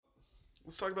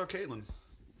Let's talk about Caitlin.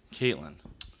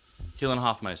 Caitlin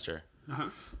Hoffmeister.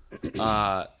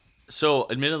 Uh-huh. So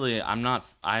admittedly,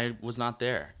 I was not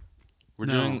there. We're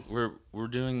No.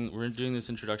 doing this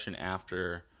introduction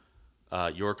after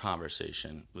your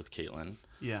conversation with Caitlin.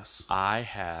 Yes. I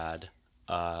had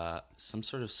some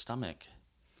sort of stomach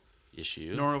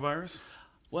issue. Norovirus?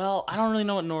 Well, I don't really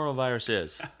know what norovirus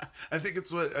is. I think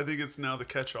it's now the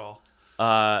catch-all.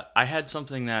 I had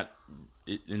something that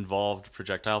it involved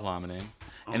projectile vomiting,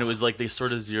 and it was like this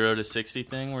sort of 0 to 60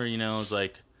 thing where, it was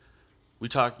like you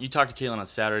talked to Caitlin on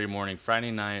Saturday morning.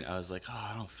 Friday night, I was like,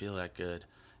 I don't feel that good.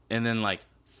 And then like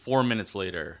 4 minutes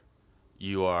later,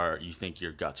 you think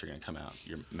your guts are going to come out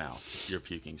your mouth. You're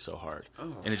puking so hard.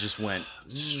 Oh. And it just went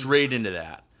straight into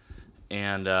that.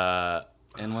 And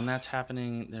when that's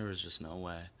happening, there was just no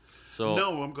way. So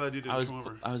No, I'm glad you didn't come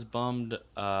over. I was bummed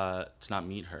to not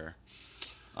meet her.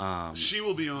 She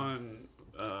will be on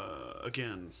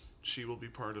again. She will be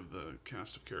part of the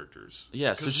cast of characters.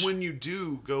 Yeah, so because when you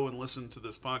do go and listen to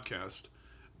this podcast,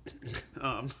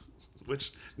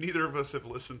 which neither of us have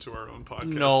listened to our own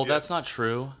podcast. No, yet. that's not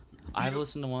true. I've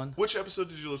listened to one. Which episode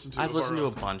did you listen to? I've listened to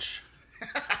a bunch.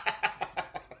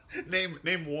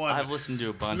 Name one. I've listened to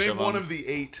a bunch Name of them. one of the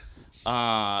 8.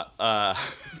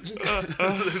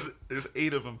 There's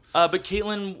 8 of them. But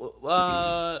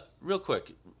Caitlin, real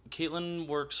quick, Caitlin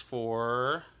works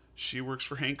for She works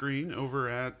for Hank Green over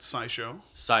at SciShow.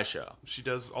 SciShow. She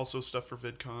does also stuff for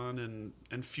VidCon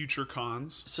and future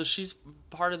cons. So she's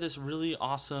part of this really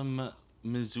awesome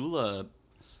Missoula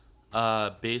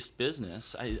based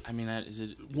business. I mean, is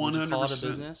it 100%? Would you call it a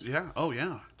business? Yeah. Oh,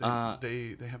 yeah.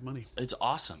 They have money. It's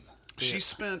awesome. She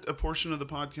spent a portion of the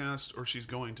podcast, or she's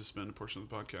going to spend a portion of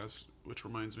the podcast, which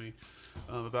reminds me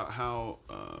about how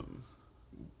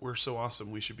we're so awesome.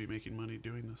 We should be making money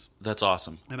doing this. That's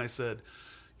awesome. And I said,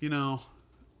 that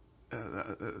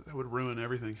would ruin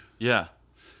everything. Yeah.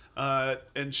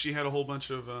 And she had a whole bunch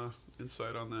of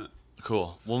insight on that.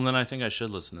 Cool. Well, then I think I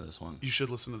should listen to this one. You should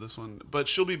listen to this one. But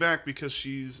she'll be back because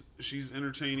she's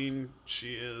entertaining.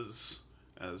 She is,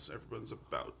 as everyone's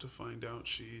about to find out,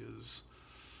 she is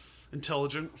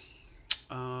intelligent.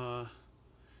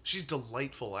 She's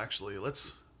delightful, actually.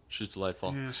 She's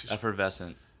delightful. Yeah, she's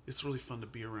effervescent. It's really fun to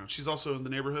be around. She's also in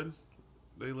the neighborhood.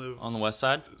 They live on the west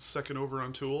side, second over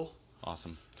on Toole.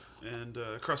 Awesome. And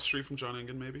across the street from John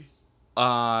Engen, maybe.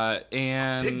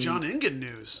 And big John Engen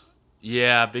news.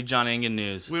 Yeah, big John Engen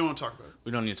news. We won't talk about it.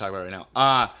 We don't need to talk about it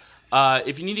right now.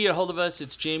 If you need to get a hold of us,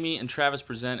 it's Jamie and Travis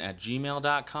Present at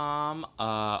gmail.com.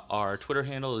 Our Twitter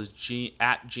handle is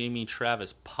at Jamie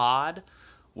Travis Pod.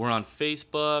 We're on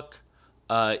Facebook.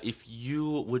 If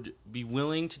you would be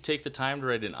willing to take the time to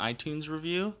write an iTunes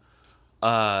review,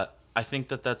 I think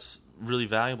that's really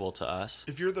valuable to us.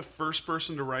 If you're the first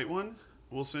person to write one,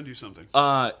 we'll send you something.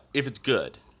 If it's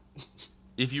good.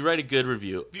 If you write a good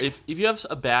review, if you have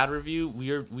a bad review,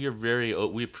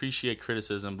 we appreciate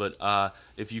criticism, but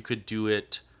if you could do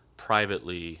it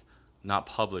privately, not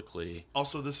publicly.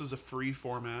 Also, this is a free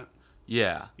format.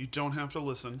 Yeah. You don't have to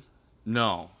listen.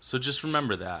 No. So just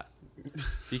remember that.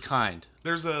 Be kind.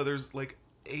 There's like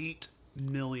 8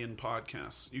 million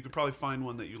podcasts. You could probably find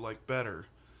one that you like better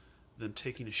than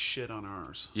taking a shit on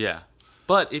ours. Yeah.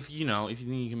 But if you think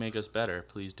you can make us better,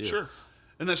 please do. Sure.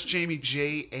 And that's Jamie,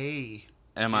 Jamie.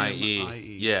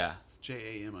 Yeah.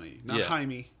 Jamie. Not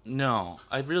Jaime. No.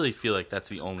 I really feel like that's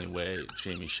the only way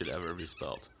Jamie should ever be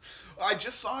spelled. I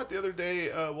just saw it the other day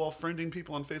while friending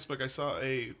people on Facebook. I saw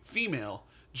a female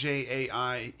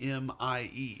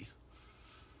Jaimie.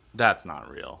 That's not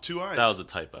real. 2 eyes. That was a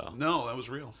typo. No, that was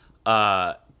real.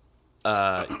 Yeah,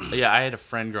 I had a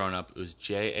friend growing up. It was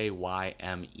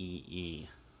Jaymee.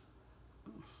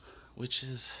 Which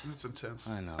is... That's intense.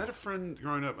 I know. I had a friend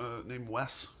growing up named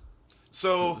Wes.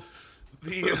 So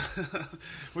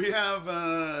we have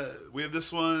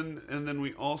this one, and then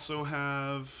we also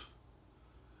have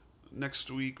next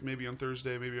week, maybe on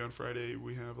Thursday, maybe on Friday,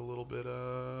 we have a little bit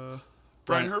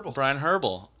Brian Herbal. Brian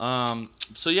Herbal.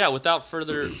 So yeah, without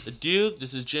further ado,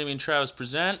 this is Jamie and Travis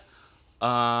Present.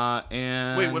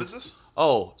 And wait, what is this?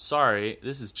 Oh, sorry.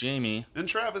 This is Jamie and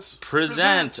Travis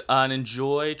Present. And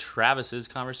enjoy Travis's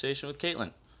conversation with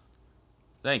Caitlin.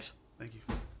 Thanks. Thank you.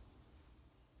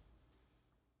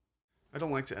 I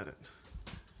don't like to edit.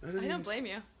 I don't blame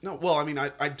you. No, well, I mean,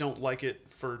 I don't like it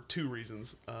for 2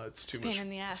 reasons. It's too much. Pain in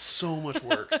the ass. So much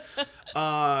work.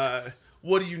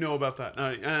 What do you know about that?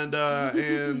 And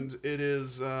it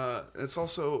is. It's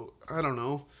also, I don't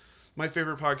know. My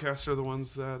favorite podcasts are the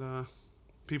ones that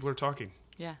people are talking.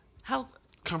 Yeah.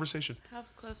 Conversation. How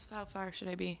far should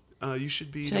I be? You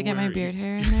should be. Should I get my beard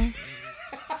hair in there?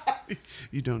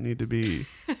 You don't need to be.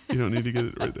 You don't need to get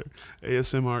it right there.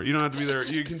 ASMR. You don't have to be there.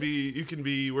 You can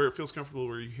be where it feels comfortable,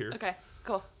 where you hear. Okay,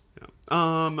 cool.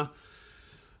 Yeah.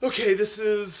 Okay, this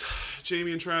is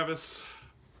Jamie and Travis.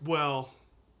 Well,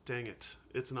 dang it,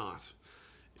 it's not.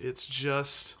 It's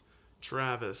just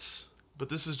Travis. But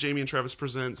this is Jamie and Travis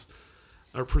present.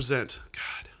 God,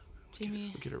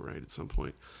 Jamie, we'll get it right at some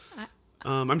point.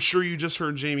 I'm sure you just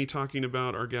heard Jamie talking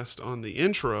about our guest on the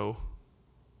intro,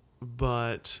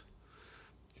 but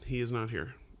he is not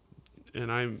here.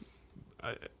 And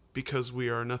because we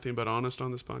are nothing but honest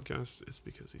on this podcast, it's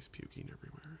because he's puking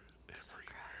everywhere.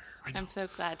 I'm so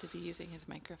glad to be using his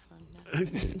microphone now.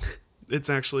 It's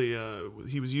actually,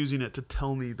 he was using it to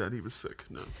tell me that he was sick.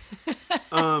 No.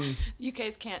 You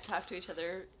guys can't talk to each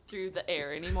other through the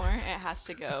air anymore. It has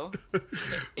to go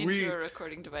into a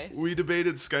recording device. We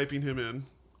debated Skyping him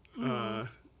in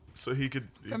so he could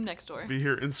from next door. Be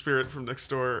here in spirit from next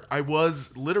door. I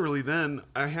was literally then,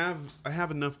 I have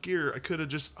enough gear. I could have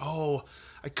just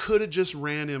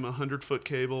ran him 100-foot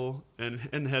cable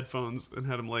and headphones and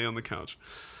had him lay on the couch.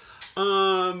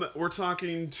 We're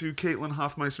talking to Caitlin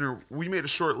Hoffmeisner. We made a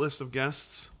short list of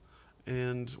guests,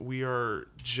 and we are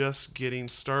just getting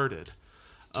started.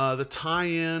 The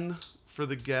tie-in for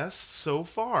the guests so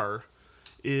far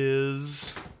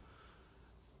is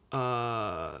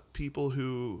people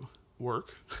who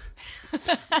work,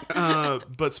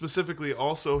 but specifically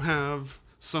also have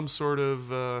some sort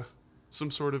of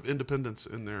independence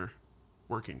in their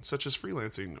working, such as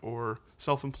freelancing or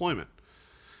self-employment.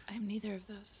 I'm neither of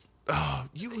those. Oh,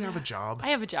 you have a job. I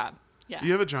have a job. Yeah.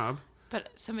 You have a job. But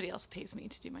somebody else pays me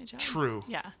to do my job. True.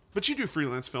 Yeah. But you do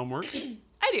freelance film work.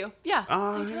 I do. Yeah.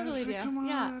 I totally so do. come on,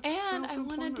 yeah. that's And I want to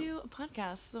self-employment. do a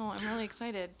podcast, so I'm really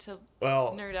excited to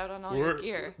Well, nerd out on all your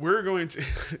gear. We're going to...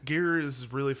 Gear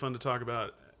is really fun to talk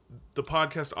about. The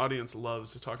podcast audience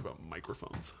loves to talk about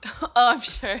microphones. Oh, I'm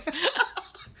sure.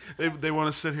 They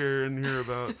want to sit here and hear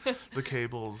about the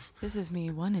cables. This is me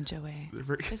 1 inch away.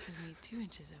 This is me 2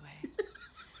 inches away.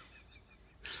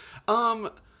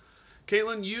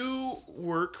 Caitlin, you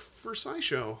work for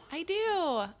SciShow. I do.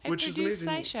 I which is produce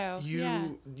amazing.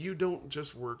 SciShow. You don't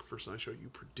just work for SciShow, you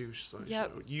produce SciShow.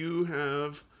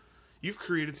 Yep. You've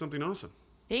created something awesome.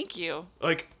 Thank you.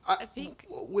 Like I think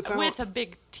with a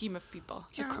big team of people.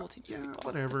 A cool team of people.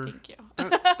 Whatever. Thank you.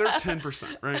 They're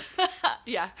 10%, right?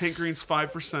 Yeah. Hank Green's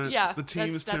 5%. Yeah, The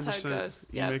team is 10%. that's how it goes.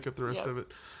 You Yep. make up the rest Yep. of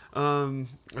it.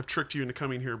 I've tricked you into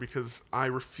coming here because I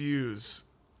refuse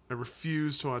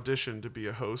to audition to be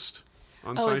a host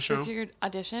on Oh, is SciShow. this your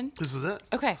audition? This is it.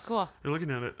 Okay, cool. You're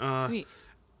looking at it. Sweet.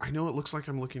 I know it looks like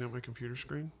I'm looking at my computer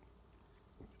screen.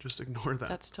 Just ignore that.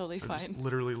 That's totally I'm fine. just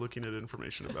literally looking at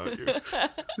information about you.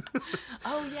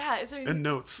 Oh, yeah. Is there And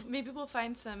notes. Maybe we'll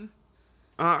find some.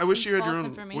 I wish Some you had your false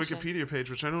own information. Wikipedia page,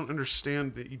 which I don't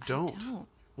understand that you don't. don't.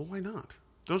 Well, why not?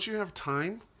 Don't you have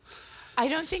time? I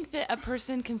don't think that a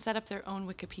person can set up their own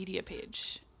Wikipedia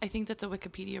page. I think that's a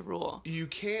Wikipedia rule. You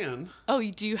can. Oh,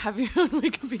 do you have your own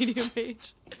Wikipedia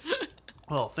page?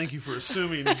 Well, thank you for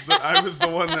assuming that I was the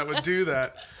one that would do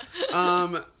that.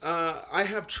 I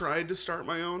have tried to start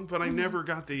my own, but I never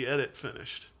got the edit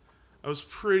finished. I was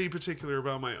pretty particular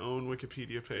about my own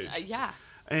Wikipedia page. Yeah.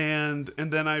 And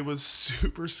then I was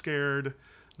super scared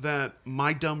that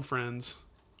my dumb friends,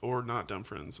 or not dumb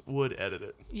friends, would edit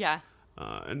it. Yeah.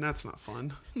 And that's not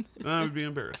fun. I would be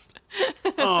embarrassed.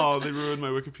 Oh, they ruined my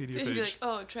Wikipedia You'd be like, page.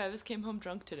 oh, Travis came home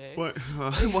drunk today. What?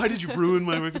 Why did you ruin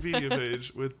my Wikipedia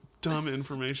page with dumb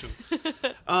information?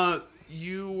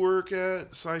 You work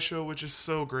at SciShow, which is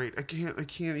so great. I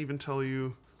can't even tell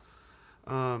you.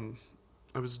 I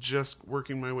was just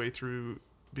working my way through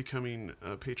becoming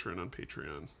a patron on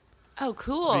Patreon. Oh,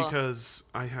 cool. Because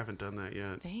I haven't done that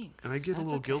yet. Thanks. And I get a That's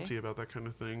little okay. guilty about that kind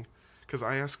of thing. Because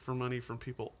I ask for money from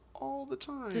people all the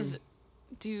time.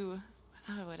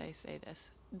 How would I say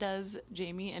this? Does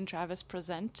Jamie and Travis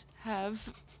Present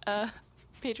have a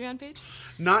Patreon page?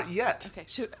 Not yet. Okay,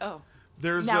 shoot. Oh.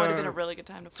 There's Now would have been a really good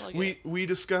time to plug it. We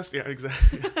discussed, yeah,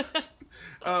 exactly.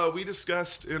 We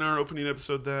discussed in our opening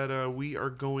episode that we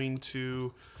are going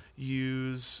to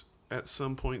use at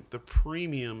some point the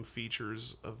premium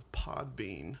features of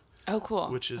Podbean. Oh, cool.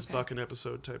 Which is okay. buck an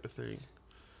episode type of thing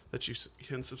that you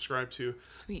can subscribe to.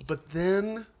 Sweet. But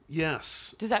then,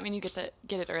 yes. Does that mean you get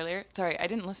it earlier? Sorry, I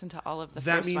didn't listen to all of the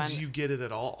That first means one. you get it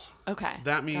at all. Okay.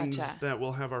 That means gotcha. that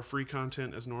we'll have our free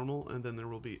content as normal, and then there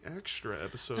will be extra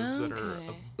episodes that are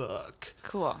Okay. $1.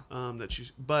 Cool.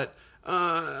 But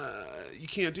you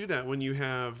can't do that when you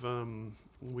have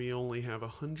We only have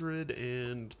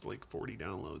 140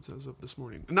 downloads as of this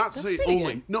morning. Not to That's say pretty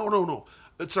only. good. No.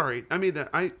 Sorry, I made that.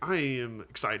 I am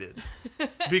excited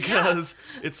because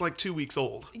it's like 2 weeks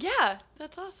old. Yeah,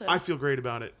 that's awesome. I feel great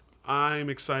about it. I'm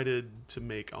excited to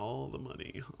make all the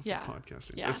money off Yeah. of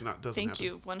podcasting. Yeah. It's not doesn't Thank happen.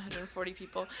 you, 140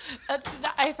 people.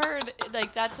 I've heard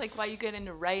like that's like why you get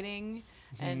into writing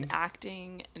and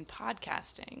acting and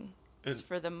podcasting. It's And-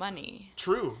 for the money.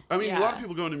 True. I mean, a lot of Yeah.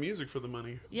 people go into music for the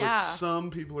money, Yeah. but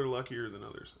some people are luckier than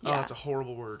others. Oh, Yeah. it's a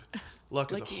horrible word.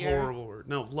 Luck is a Luckier. horrible word.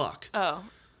 No, luck. Oh,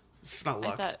 It's not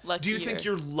luck. thought Do you think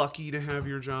luckier. you're lucky to have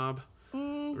your job?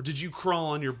 Or did you crawl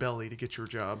on your belly to get your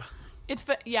job?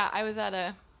 I was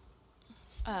at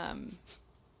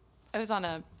I was on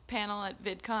a panel at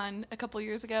VidCon a couple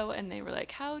years ago, and they were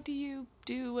like, "How do you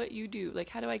do what you do? Like,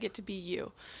 how do I get to be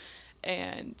you?"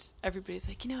 And everybody's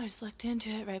like, I just looked into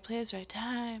it, right place, right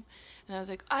time. And I was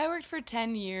like, I worked for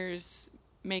 10 years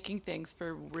making things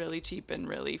for really cheap and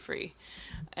really free.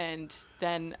 And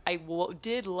then I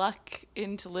did luck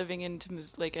into living I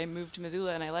moved to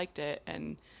Missoula and I liked it.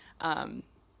 And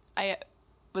I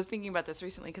was thinking about this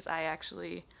recently because I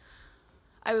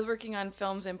was working on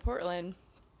films in Portland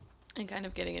and kind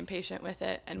of getting impatient with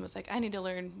it and was like, I need to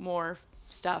learn more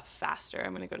stuff faster.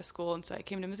 I'm going to go to school. And so I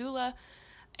came to Missoula.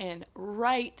 And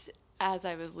right as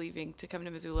I was leaving to come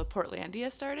to Missoula, Portlandia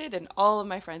started, and all of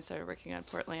my friends started working on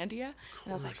Portlandia. And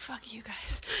I was like, fuck you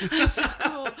guys. That's so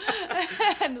cool.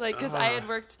 And like, because I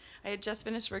had just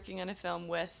finished working on a film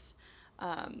with,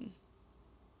 oh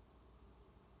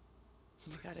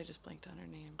my God, I just blanked on her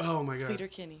name. Oh my God.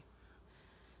 Sleater Kinney,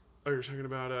 Oh, you're talking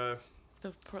about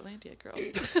the Portlandia girl.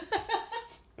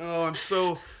 Oh, I'm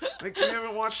so I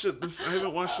haven't watched it. I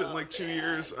haven't watched it in like 2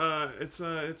 years. I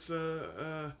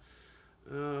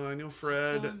know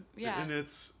Fred, yeah. and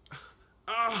it's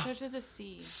Starts with a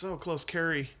C. so close.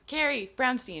 Carrie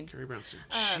Brownstein. Brownstein.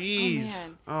 Oh, Jeez.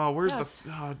 man. Oh, where's Yes.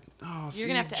 the? See, You're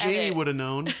gonna have to Jamie edit. would have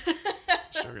known.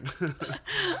 Sure.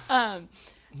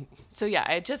 So yeah,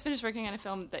 I had just finished working on a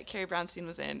film that Carrie Brownstein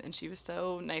was in, and she was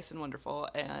so nice and wonderful,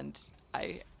 and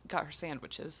I got her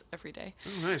sandwiches every day.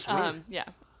 Oh, nice. Really? Yeah,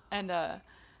 and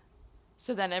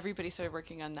so then everybody started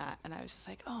working on that, and I was just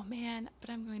like, oh man, but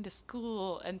I'm going to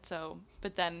school, and so,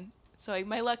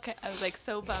 my luck, I was like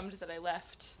so bummed that I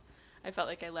left. I felt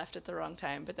like I left at the wrong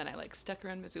time, but then I like stuck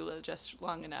around Missoula just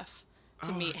long enough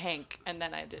to meet Hank, and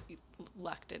then I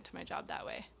lucked into my job that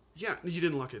way. Yeah, you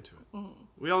didn't look into it.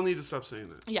 We all need to stop saying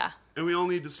that. Yeah. And we all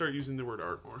need to start using the word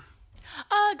art more.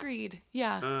 Agreed.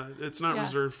 Yeah. It's not Yeah.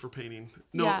 reserved for painting.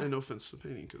 No, Yeah. and no offense to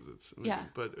painting because it's amazing. Yeah.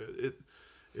 But it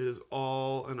is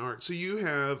all an art. So you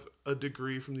have a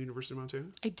degree from the University of Montana,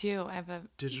 I do. I have a.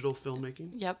 digital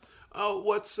filmmaking. Yep. Oh,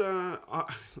 what's not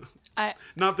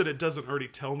that it doesn't already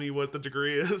tell me what the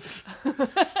degree is,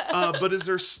 but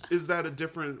is that a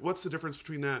different? What's the difference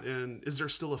between that and is there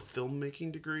still a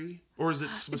filmmaking degree, or is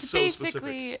it so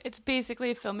specific? It's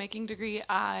basically a filmmaking degree.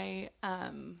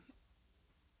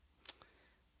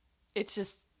 It's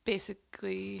just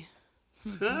basically.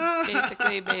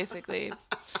 basically. I'm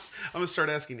gonna start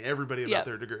asking everybody about Yep.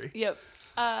 their degree. Yep.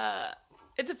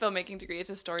 It's a filmmaking degree. It's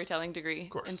a storytelling degree. Of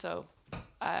course. And so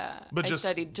But I just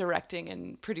studied directing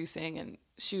and producing and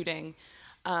shooting.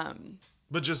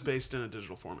 but just based in a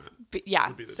digital format. But yeah,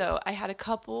 Would be the so I had a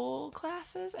couple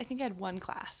classes. I think I had one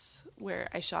class where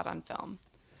I shot on film.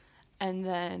 And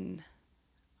then,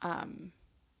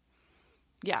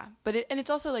 but it's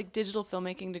also like digital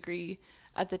filmmaking degree.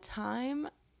 At the time,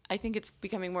 I think it's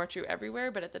becoming more true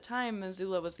everywhere, but at the time,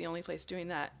 Missoula was the only place doing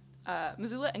that.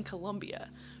 Missoula and Columbia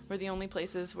were the only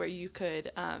places where you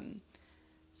could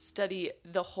study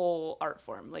the whole art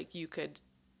form. Like you could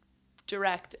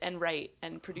direct and write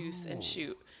and produce and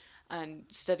shoot and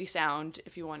study sound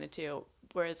if you wanted to.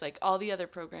 Whereas like all the other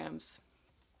programs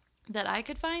that I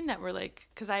could find that were like,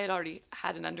 because I had already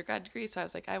had an undergrad degree, so I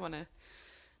was like, I want to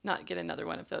not get another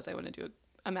one of those. I want to do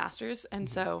a master's. And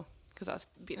so, because I was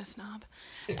being a snob.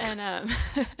 And,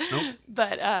 Nope.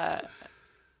 but,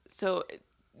 so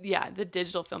yeah, the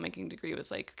digital filmmaking degree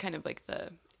was like kind of like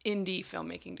the indie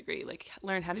filmmaking degree, like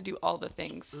learn how to do all the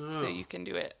things so you can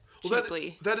do it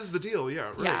cheaply. That is the deal,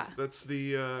 yeah, right. Yeah. That's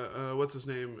the what's his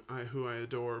name? Who I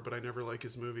adore, but I never like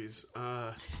his movies.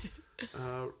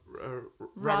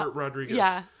 Robert Rodriguez.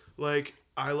 Yeah. Like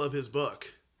I love his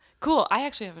book. Cool. I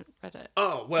actually haven't read it.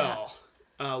 Oh well,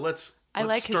 let's. I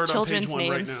like start his children's on page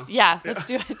 1 names. right now. Yeah, let's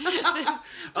do it.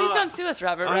 Please don't sue us,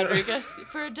 Robert Rodriguez.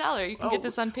 For $1, you can get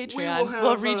this on Patreon.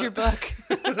 We'll read your book.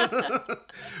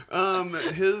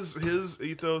 His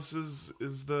ethos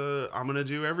is the I'm gonna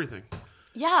do everything.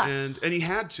 Yeah. And he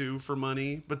had to for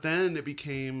money, but then it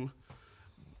became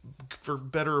for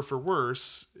better or for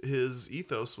worse, his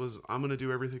ethos was, I'm going to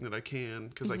do everything that I can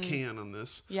because I can on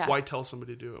this. Yeah. Why tell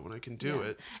somebody to do it when I can do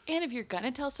it? And if you're going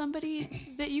to tell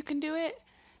somebody that you can do it,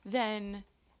 then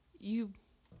you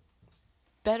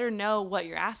better know what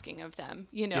you're asking of them.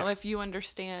 You know, if you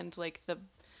understand like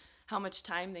how much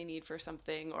time they need for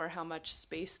something or how much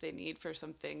space they need for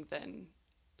something, then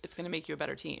it's going to make you a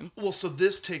better team. Well, so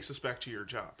this takes us back to your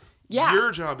job. Yeah.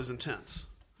 Your job is intense.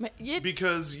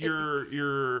 Because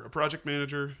you're a project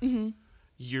manager,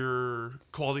 you're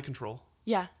quality control,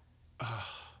 Yeah.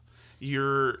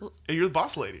 you're the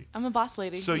boss lady. I'm a boss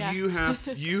lady. So you have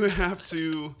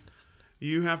to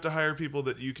hire people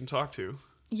that you can talk to.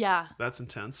 Yeah. That's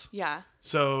intense. Yeah.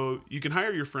 So you can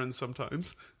hire your friends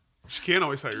sometimes. But you can't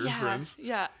always hire your friends.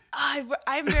 Yeah.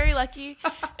 I'm very lucky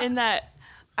in that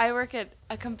I work at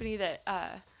a company that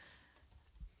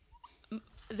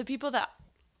the people that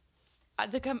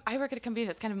I work at a company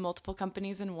that's kind of multiple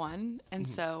companies in one, and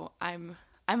so I'm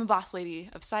a boss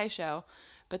lady of SciShow,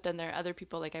 but then there are other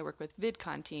people, like I work with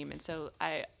VidCon team, and so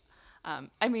I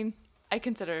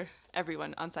consider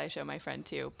everyone on SciShow my friend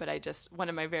too, but one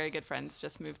of my very good friends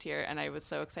just moved here, and I was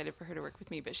so excited for her to work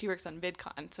with me, but she works on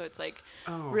VidCon, so it's like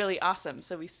really awesome.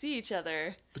 So we see each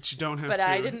other, but you don't have but to.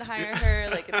 I didn't hire her,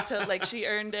 like it's still like she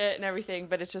earned it and everything,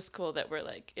 but it's just cool that we're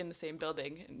like in the same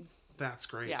building. And that's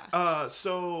great. Yeah.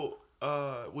 So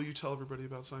will you tell everybody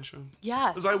about SciShow?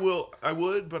 Yes. Because I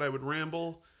would, but I would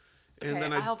ramble, and Okay,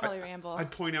 then I'll probably ramble.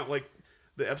 I'd point out like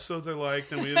the episodes I liked,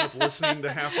 then we end up listening to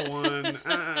half of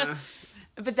one.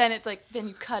 But then it's like, then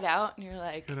you cut out and you're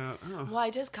like, Oh. why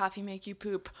does coffee make you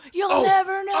poop? You'll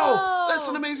never know. Oh, that's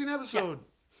an amazing episode.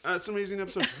 That's an amazing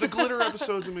episode. The glitter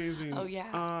episode's amazing. Oh,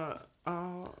 yeah.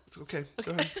 Okay,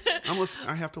 go ahead. I'm listening.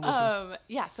 I have to listen.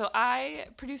 Yeah, so I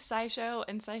produce SciShow,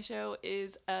 and SciShow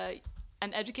is an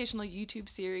educational YouTube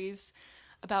series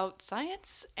about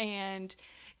science, and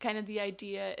kind of the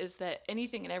idea is that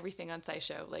anything and everything on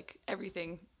SciShow, like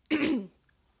everything,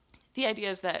 the idea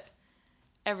is that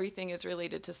everything is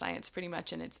related to science pretty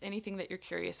much, and it's anything that you're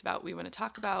curious about we want to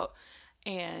talk about.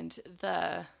 And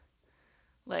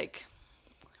Blake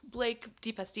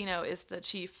DiPastino is the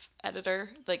chief editor,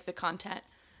 like the content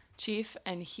chief,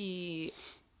 and he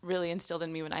really instilled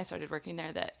in me when I started working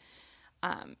there that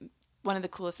one of the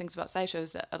coolest things about SciShow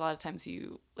is that a lot of times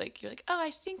you're like, oh, I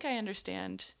think I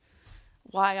understand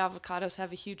why avocados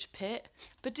have a huge pit,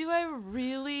 but do I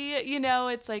really?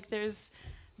 It's like there's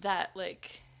that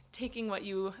like taking what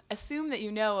you assume that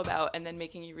you know about and then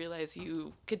making you realize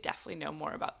you could definitely know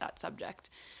more about that subject.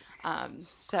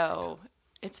 So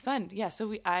it's fun. Yeah.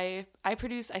 So I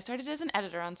started as an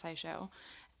editor on SciShow,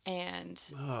 and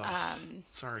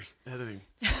sorry, editing.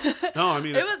 No, I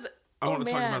mean I want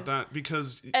to talk about that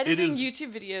because editing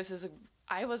YouTube videos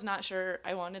I was not sure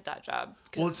I wanted that job.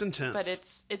 Well, it's intense. But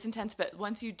it's intense. But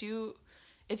once you do,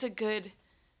 it's a good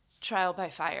trial by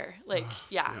fire.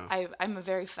 I'm a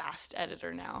very fast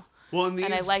editor now. Well,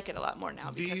 and I like it a lot more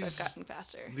now because I've gotten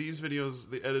faster. These videos,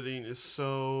 the editing is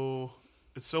so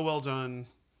well done,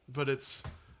 but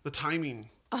the timing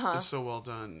is so well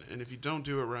done. And if you don't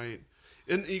do it right,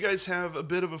 and you guys have a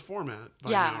bit of a format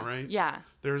by now, right? Yeah.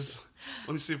 Let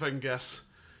me see if I can guess,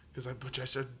 because I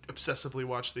should obsessively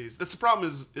watch these. That's the problem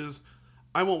is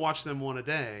I won't watch them one a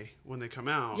day when they come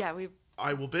out. Yeah,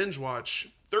 I will binge watch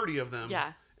 30 of them.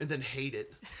 Yeah. And then hate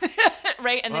it.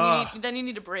 Right, and then you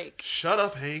need a break. Shut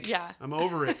up, Hank. Yeah. I'm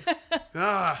over it.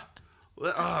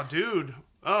 Dude.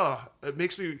 It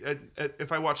makes me.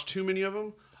 If I watch too many of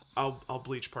them, I'll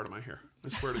bleach part of my hair. I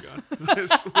swear to God. I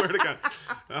swear to God.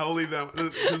 I'll leave that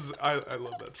because I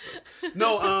love that stuff.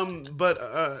 No,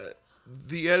 but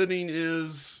the editing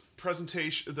is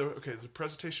presentation. It's a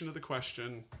presentation of the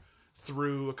question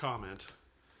through a comment.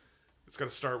 It's got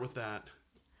to start with that.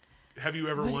 Have you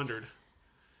ever wondered?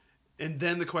 And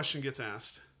then the question gets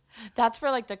asked. That's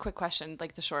for like the quick question,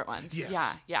 like the short ones.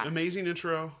 Yes. Yeah. Amazing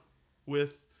intro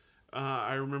with,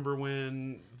 I remember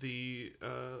when the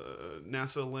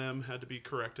NASA limb had to be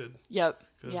corrected. Yep.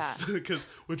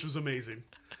 Which was amazing.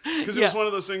 Because it was one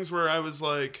of those things where I was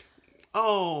like,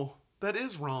 oh, that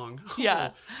is wrong. Yeah.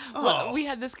 Well, we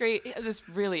had this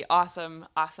really awesome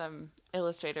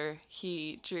illustrator.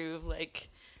 He drew like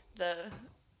the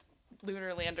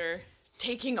lunar lander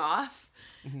taking off.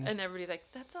 Mm-hmm. And everybody's like,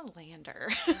 that's a lander.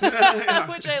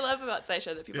 Which I love about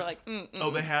SciShow, that people are like, oh,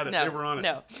 they had it. No, they were on it.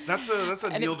 No. That's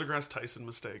a Neil deGrasse Tyson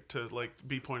mistake to like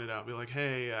be pointed out. Be like,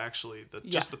 hey, actually,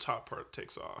 just the top part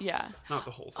takes off. Yeah. Not the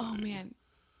whole thing. Oh, man.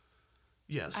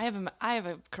 Yes. I have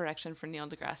a correction for Neil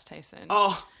deGrasse Tyson.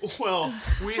 Oh, well,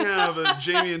 we have a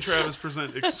Jamie and Travis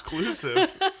Present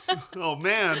exclusive. Oh,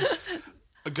 man.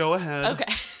 Go ahead.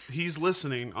 Okay. He's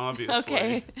listening, obviously.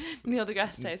 Okay, Neil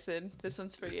deGrasse Tyson, this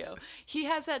one's for you. He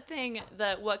has that thing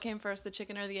that what came first, the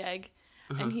chicken or the egg?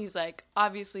 And he's like,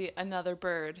 obviously another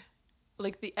bird,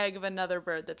 like the egg of another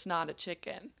bird that's not a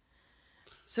chicken.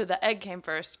 So the egg came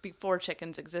first before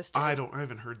chickens existed. I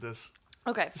haven't heard this.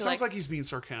 Okay, It so sounds like he's being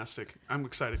sarcastic. I'm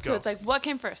excited. so Go. it's like, what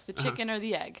came first, the chicken or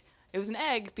the egg? It was an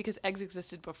egg because eggs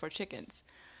existed before chickens.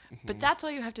 But that's all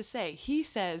you have to say. He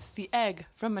says the egg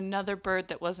from another bird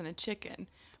that wasn't a chicken.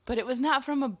 But it was not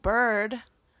from a bird.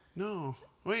 No.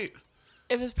 Wait.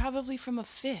 It was probably from a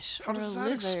fish How or a does that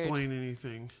lizard. explain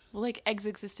anything? Well, like eggs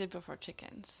existed before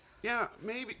chickens. Yeah,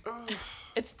 maybe.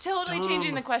 It's totally Dumb.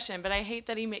 changing the question, but I hate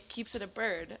that he keeps it a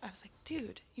bird. I was like,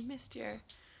 dude, you missed your...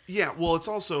 Yeah, well, it's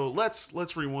also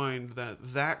let's rewind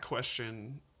that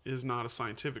question is not a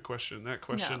scientific question. That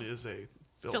question No. is a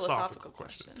philosophical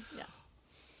question. Yeah.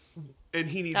 And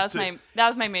he needs That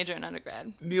was my major in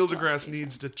undergrad. Neil deGrasse Philosophy,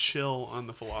 needs so. to chill on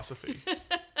the philosophy.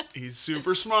 He's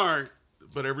super smart,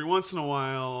 but every once in a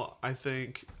while, I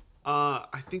think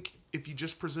if he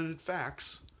just presented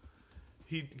facts,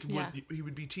 he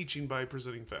would be teaching by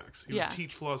presenting facts. He Yeah. would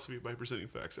teach philosophy by presenting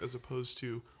facts, as opposed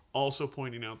to also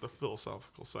pointing out the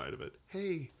philosophical side of it.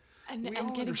 Hey, And we all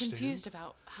getting understand. confused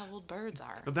about how old birds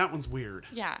are. But that one's weird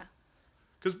Yeah.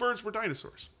 because birds were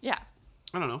dinosaurs. Yeah.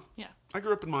 I don't know. Yeah. I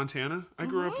grew up in Montana. I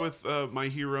grew up with my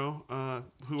hero,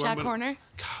 who Jack I'm gonna, Horner?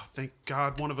 God, thank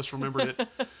God one of us remembered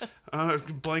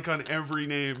it. Blank on every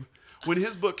name. When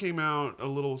his book came out a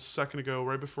little second ago,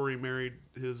 right before he married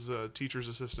his teacher's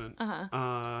assistant,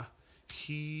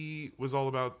 he was all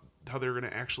about how they were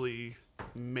going to actually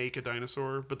make a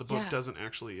dinosaur, but the book Yeah. doesn't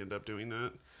actually end up doing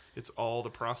that. It's all the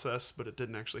process, but it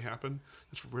didn't actually happen.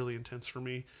 That's really intense for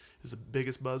me. Is the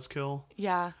biggest buzzkill.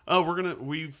 Yeah. Oh,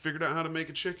 we figured out how to make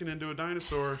a chicken into a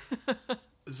dinosaur.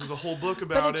 This is a whole book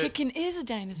about it. But a chicken is a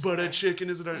dinosaur. But a chicken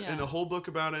is a dinosaur. Yeah. And a whole book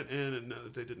about it, and no,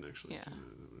 they didn't actually. Yeah.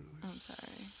 I'm sorry.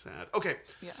 Sad. Okay.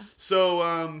 Yeah.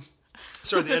 So,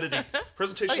 sorry, the editing.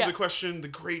 Presentation Oh, yeah. of the question, the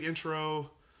great intro.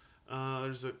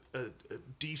 There's a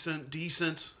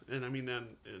decent, and I mean that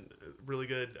in a really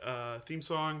good theme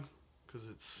song, because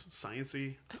it's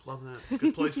sciencey. I love that. It's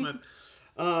good placement.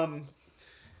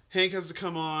 Hank has to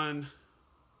come on.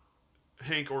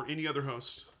 Hank or any other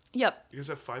host. Yep. You guys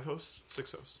have 5 hosts?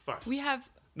 6 hosts? 5. We have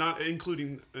Not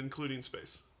including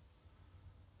space.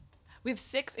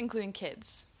 6, including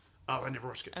kids. Oh, I never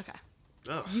watched Kids. Okay.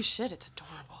 Ugh. You should. It's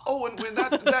adorable. Oh, and when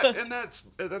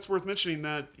that's worth mentioning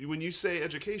that when you say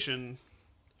education,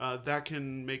 that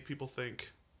can make people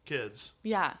think kids.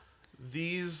 Yeah.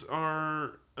 These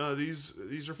are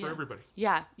for everybody.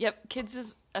 Yeah. Yep. Kids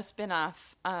is a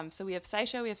spin-off. So we have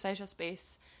SciShow, we have SciShow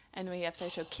Space, and we have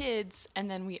SciShow Kids, and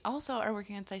then we also are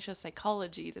working on SciShow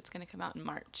Psychology that's going to come out in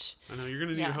March. I know you're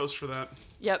going to need a host for that.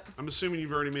 Yep. I'm assuming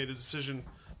you've already made a decision,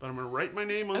 but I'm going to write my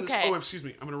name on this. Okay. Oh, excuse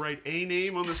me. I'm going to write a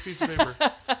name on this piece of paper.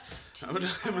 I'm going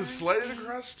to slide it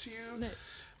across to you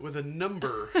with a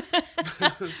number.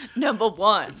 Number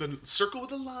 1. It's a circle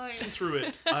with a line through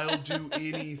it. I'll do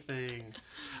anything.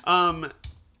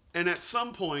 And at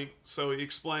some point, so he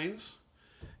explains,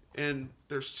 and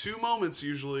there's 2 moments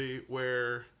usually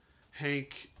where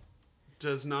Hank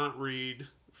does not read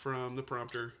from the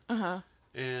prompter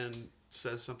and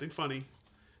says something funny,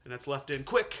 and that's left in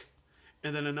quick,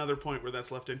 and then another point where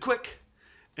that's left in quick,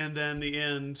 and then the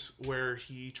end where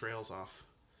he trails off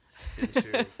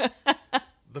into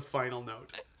the final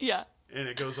note. Yeah. And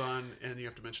it goes on, and you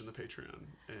have to mention the Patreon.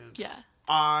 And Yeah.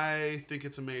 I think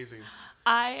it's amazing.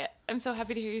 I am so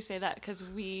happy to hear you say that because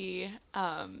we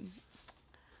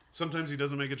Sometimes he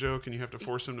doesn't make a joke, and you have to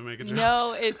force him to make a joke.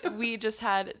 No, we just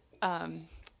had,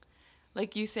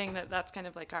 like you saying that's kind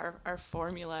of like our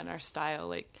formula and our style.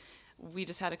 Like we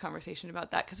just had a conversation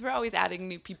about that because we're always adding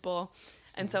new people.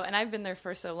 And I've been there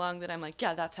for so long that I'm like,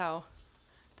 yeah, that's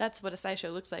what a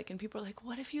SciShow looks like. And people are like,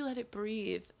 what if you let it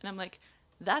breathe? And I'm like,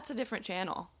 that's a different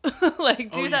channel.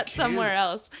 Like, do that somewhere can't.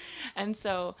 else. And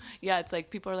so, yeah, it's like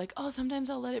people are like, oh, sometimes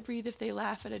I'll let it breathe if they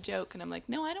laugh at a joke. And I'm like,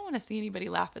 no, I don't want to see anybody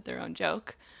laugh at their own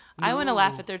joke. I want to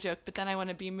laugh at their joke, but then I want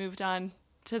to be moved on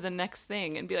to the next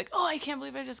thing and be like, oh, I can't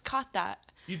believe I just caught that.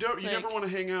 You Like, never want to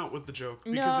hang out with the joke.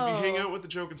 Because if you hang out with the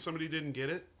joke and somebody didn't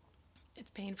get it, it's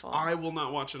painful. I will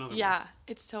not watch another one. Yeah,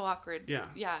 it's so awkward. Yeah.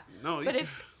 Yeah. No,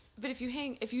 But if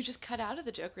you just cut out of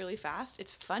the joke really fast,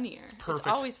 it's funnier. Perfect. It's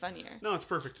always funnier. No, it's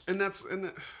perfect. And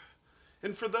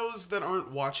for those that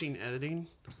aren't watching editing,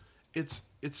 it's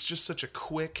just such a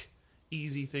quick,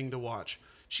 easy thing to watch.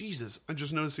 Jesus, I'm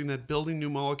just noticing that Building New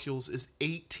Molecules is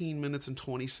 18 minutes and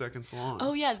 20 seconds long.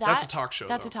 Oh yeah, that's a talk show.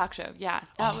 That's though. a talk show. Yeah,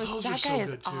 those are that so guy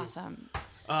is good, too. awesome.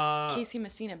 Casey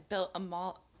Messina built a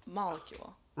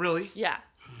molecule. Really? Yeah.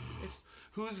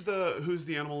 Who's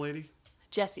the animal lady?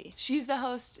 Jessie. She's the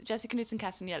host. Jessie Knudsen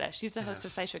Castaneda. She's the host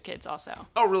of Yes. SciShow Kids also.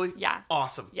 Oh, really? Yeah.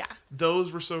 Awesome. Yeah.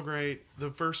 Those were so great. The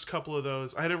first couple of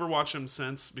those, I never watched them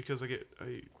since because I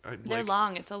They're like,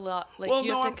 long. It's a lot. Like, Well, you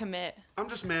no, have to I'm- commit. I'm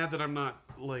just mad that I'm not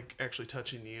like actually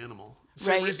touching the animal.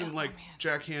 Same Right. reason Oh, like man.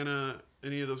 Jack Hanna,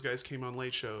 any of those guys came on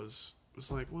late shows. It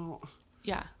was like, well,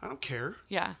 Yeah. I don't care.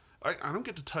 Yeah. I don't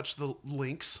get to touch the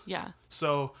links. Yeah.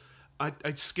 So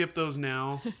I'd skip those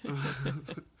now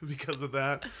because of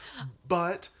that.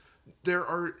 But there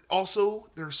are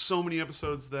so many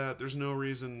episodes that there's no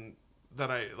reason that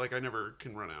I never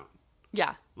can run out.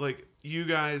 Yeah. Like, you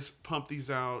guys pump these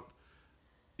out.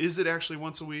 Is it actually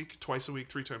once a week, twice a week,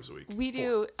 3 times a week? We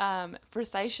do, for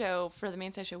SciShow, for the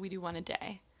main SciShow, we do 1 a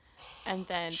day. And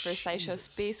then for SciShow Jesus.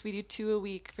 Space, we do 2 a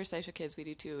week. For SciShow Kids, we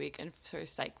do 2 a week. And for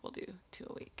Psych, we'll do 2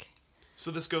 a week. So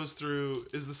this goes through,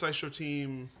 is the SciShow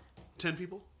team 10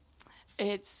 people?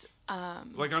 It's,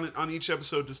 Like on each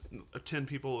episode, just 10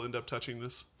 people end up touching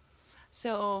this?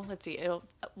 so let's see,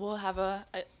 we'll have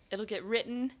it'll get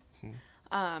written.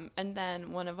 And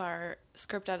then one of our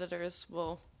script editors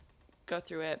will go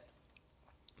through it,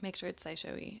 make sure it's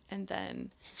SciShow-y. And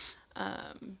then,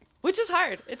 which is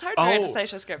hard. It's hard to write a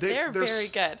SciShow script. They're very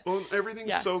good. Well, everything's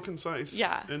Yeah. so concise.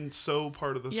 Yeah. And so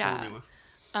part of this Yeah. formula.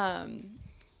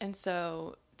 And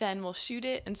so then we'll shoot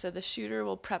it, and so the shooter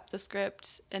will prep the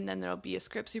script, and then there'll be a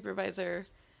script supervisor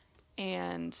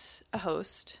and a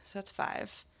host, so that's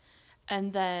 5.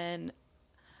 And then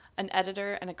an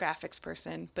editor and a graphics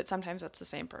person, but sometimes that's the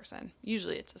same person.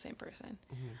 Usually it's the same person.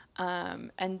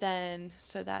 And then,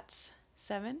 so that's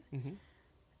 7,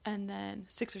 and then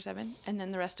 6 or 7, and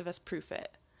then the rest of us proof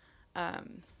it.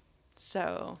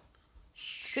 So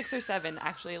 6 or 7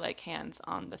 actually like hands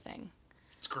on the thing.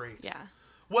 It's great. Yeah.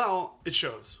 Well, it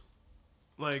shows.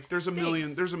 Like, there's a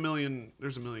million Thanks.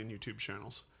 YouTube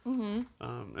channels.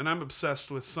 Mm-hmm. And I'm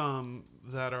obsessed with some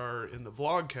that are in the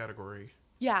vlog category,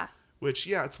 Yeah. which,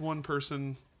 yeah, it's one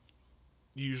person,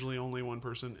 usually only one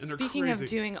person. And Speaking they're of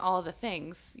crazy. doing all the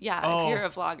things, yeah, Oh. if you're a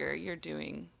vlogger, you're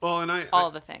doing well, and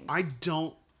all the things.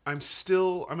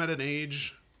 I'm at an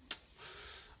age,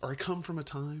 or I come from a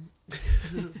time,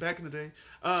 back in the day,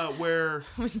 where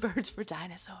when birds were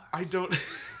dinosaurs. I don't...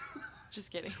 Just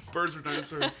kidding. Birds or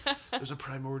dinosaurs. There's a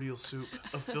primordial soup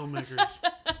of filmmakers.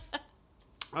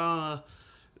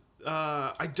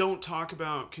 I don't talk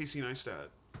about Casey Neistat.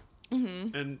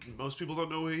 Mm-hmm. And most people don't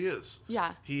know who he is.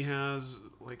 Yeah. He has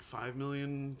like 5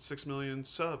 million, 6 million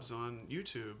subs on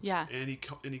YouTube. Yeah. And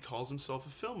he calls himself a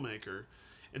filmmaker.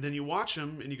 And then you watch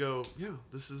him and you go, yeah,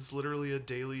 this is literally a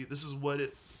daily, this is what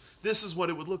it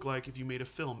would look like if you made a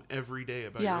film every day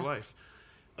about Yeah. your life.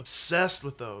 Obsessed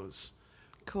with those.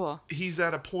 Cool. He's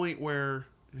at a point where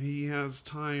he has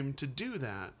time to do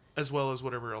that as well as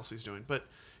whatever else he's doing. But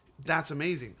that's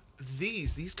amazing.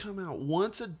 These come out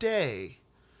once a day.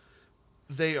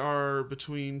 They are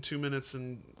between 2 minutes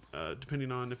and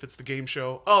depending on if it's the game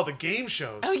show. Oh, the game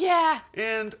shows. Oh, yeah.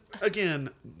 And again,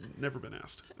 never been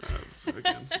asked. So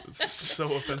again, it's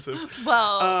so offensive.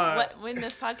 Well, when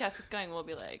this podcast is going, we'll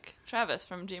be like, Travis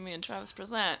from Jamie and Travis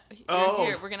Present. You're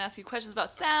here. We're going to ask you questions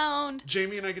about sound.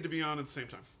 Jamie and I get to be on at the same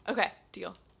time. Okay,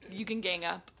 deal. You can gang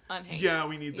up on Hank. Yeah,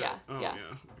 we need that. Yeah, Oh, yeah.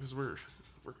 yeah. Because we're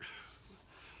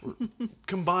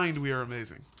combined, we are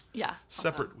amazing. Yeah.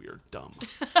 Separate, we are dumb.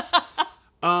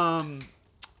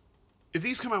 If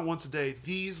these come out once a day,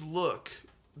 these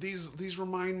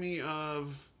remind me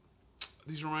of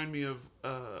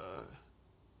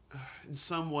in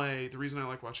some way, the reason I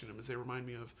like watching them is they remind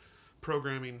me of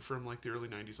programming from like the early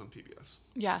 90s on PBS.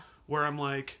 Yeah. Where I'm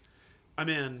like, I'm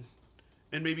in,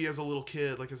 and maybe as a little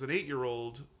kid, like as an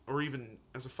 8-year-old or even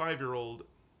as a 5-year-old,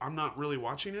 I'm not really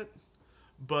watching it,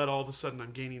 but all of a sudden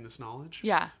I'm gaining this knowledge.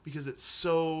 Yeah. Because it's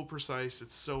so precise,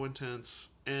 it's so intense,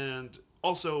 and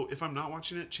also if I'm not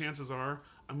watching it, chances are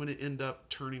I'm going to end up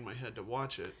turning my head to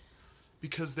watch it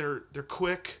because they're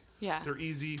quick, Yeah. they're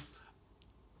easy.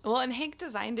 Well, and Hank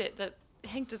designed it.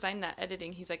 Hank designed that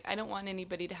editing. He's like, I don't want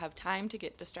anybody to have time to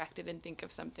get distracted and think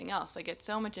of something else. I get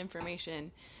so much information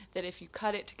that if you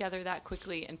cut it together that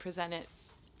quickly and present it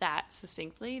that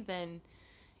succinctly, then,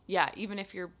 yeah, even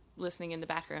if you're listening in the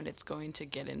background, it's going to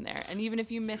get in there. And even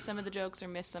if you miss some of the jokes or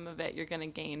miss some of it, you're going to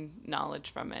gain knowledge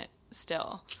from it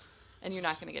still. And you're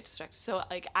not going to get distracted. So,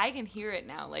 like, I can hear it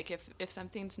now. Like, if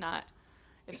something's not,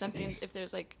 if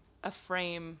there's, like, a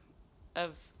frame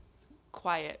of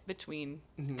quiet between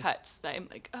cuts that I'm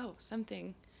like, oh,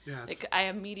 something. Yeah, Like, I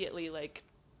immediately, like,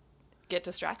 get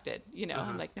distracted. You know, Uh-huh.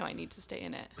 I'm like, no, I need to stay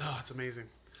in it. Oh, it's amazing.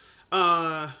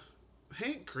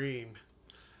 Hank Green.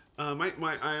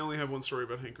 I only have one story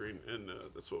about Hank Green, and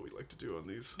that's what we like to do on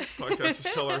these podcasts,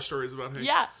 is tell our stories about Hank.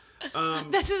 Yeah.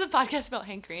 This is a podcast about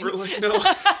Hank Green. We're like, no.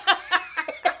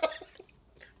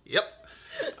 Yep.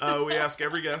 We ask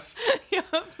every guest. Yep.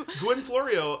 Gwen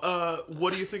Florio,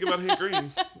 what do you think about Hank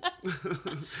Green?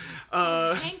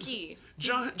 Hanky.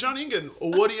 John Ingen,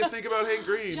 what do you think about Hank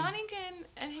Green? John Ingen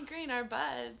and Hank Green are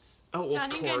buds. Oh, well,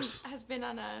 John of Ingen course. has been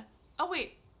on a... Oh,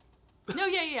 wait. No,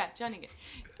 yeah. John Ingen.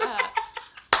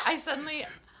 I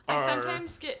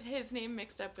sometimes get his name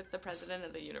mixed up with the president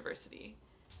of the university.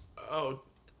 Oh,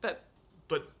 But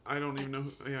I don't even know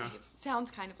who, yeah. it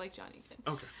sounds kind of like John Ingen.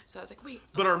 Okay. So I was like, wait.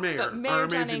 But our mayor, But Mayor our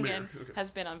John amazing Ingen mayor. Okay.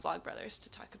 has been on Vlogbrothers to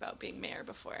talk about being mayor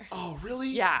before. Oh, really?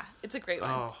 Yeah, it's a great one.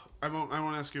 Oh, I won't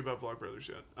ask you about Vlogbrothers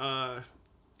yet.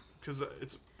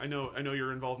 Because I know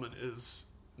your involvement is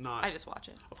not. I just watch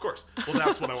it. Of course. Well,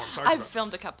 that's what I want to talk I've about.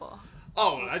 filmed a couple.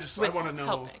 Oh, I With want to know.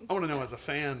 helping. I want to know as a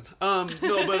fan. No,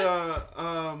 but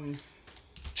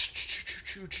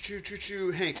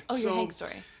Hank. Oh, so, your Hank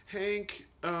story. Hank,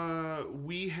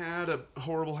 we had a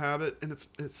horrible habit, and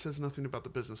it says nothing about the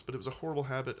business, but it was a horrible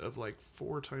habit of like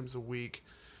 4 times a week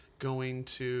going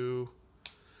to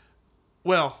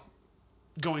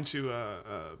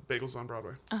Bagels on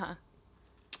Broadway. Uh-huh.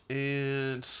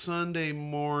 And Sunday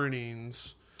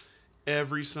mornings,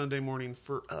 every Sunday morning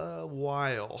for a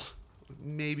while,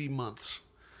 maybe months,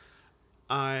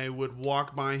 I would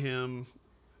walk by him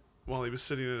while he was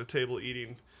sitting at a table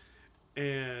eating,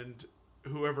 and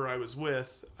whoever I was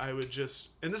with, I would just,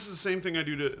 and this is the same thing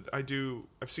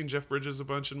I've seen Jeff Bridges a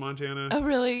bunch in Montana. Oh,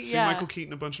 really? Seen Yeah. Michael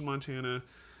Keaton a bunch in Montana,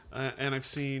 and I've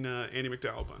seen Andy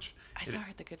McDowell a bunch. I saw her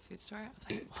at the Good Food Store. I was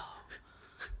like, whoa.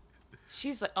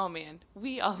 She's like, oh man,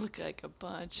 we all look like a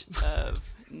bunch of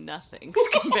nothings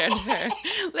compared to her.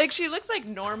 Like, she looks like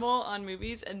normal on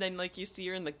movies, and then like you see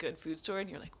her in the Good Food Store, and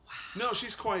you're like, wow. No,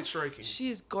 she's quite striking.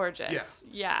 She's gorgeous.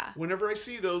 Yeah. Whenever I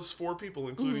see those 4 people,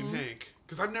 including Hank,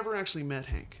 because I've never actually met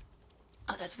Hank.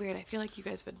 Oh, that's weird. I feel like you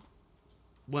guys would.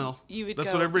 Well, You would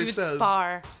that's go. what everybody you would says.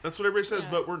 spar. That's what everybody says,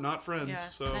 Yeah. but we're not friends. Yeah,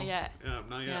 So not yet. Yeah,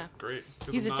 not yet. Yeah. Great.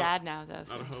 'Cause He's I'm a dad now, though,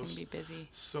 so not a he's host. gonna be busy.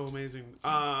 So amazing.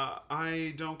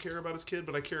 I don't care about his kid,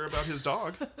 but I care about his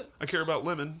dog. I care about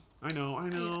Lemon. I know.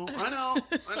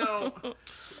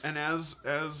 And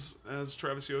as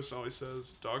Travis Yost always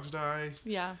says, dogs die.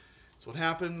 Yeah. It's what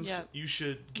happens. Yep. You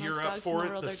should gear Most up dogs in for the it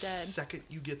world the are dead. second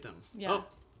you get them. Yeah. Oh,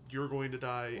 you're going to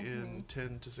die in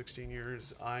 10 to 16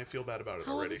 years. I feel bad about it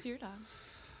How old already. is your dog?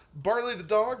 Barley the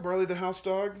dog, Barley the house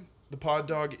dog. The pod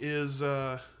dog is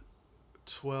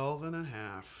 12 and a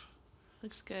half.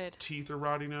 Looks good. Teeth are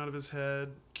rotting out of his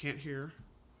head. Can't hear.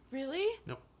 Really?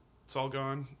 Nope. It's all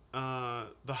gone.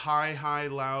 The high,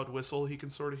 loud whistle he can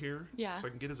sort of hear. Yeah. So I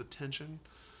can get his attention.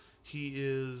 He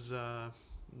is,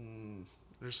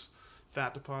 there's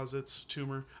fat deposits,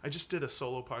 tumor. I just did a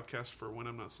solo podcast for When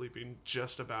I'm Not Sleeping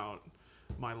just about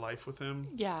my life with him.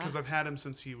 Yeah. Because I've had him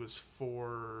since he was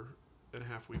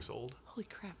 4.5 weeks old. Holy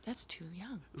crap, that's too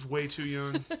young. It was way too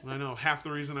young. I know. Half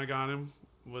the reason I got him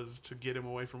was to get him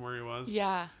away from where he was.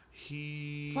 Yeah.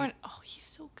 He... Oh, he's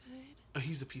so good.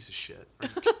 He's a piece of shit.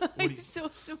 What do you- He's so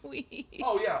sweet.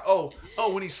 Oh yeah. Oh,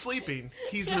 when he's sleeping,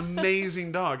 he's an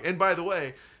amazing dog. And by the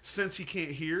way, since he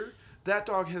can't hear, that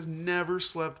dog has never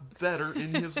slept better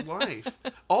in his life.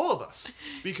 All of us,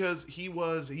 because he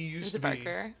used He's to a be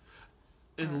barker.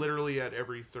 and literally at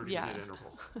every 30-minute Yeah.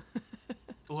 interval.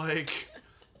 Like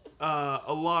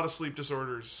a lot of sleep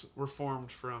disorders were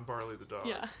formed from Barley the dog.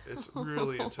 Yeah. It's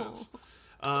really intense.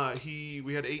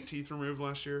 We had 8 teeth removed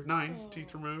last year, 9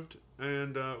 teeth removed,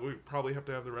 and we probably have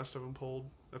to have the rest of them pulled.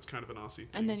 That's kind of an Aussie thing.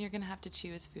 And then you're gonna have to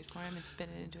chew his food for him and spit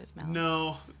it into his mouth.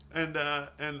 No, and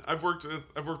I've worked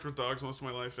with dogs most of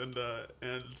my life, and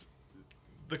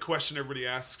the question everybody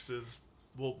asks is,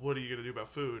 well, what are you gonna do about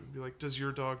food? Be like, does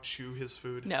your dog chew his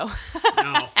food? No.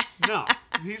 No,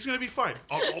 he's gonna be fine.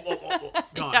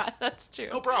 Gone. Yeah, that's true.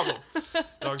 No problem.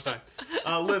 Dogs die.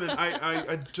 Lemon, I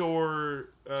adore.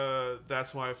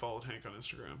 That's why I followed Hank on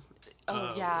Instagram.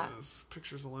 Oh, yeah. His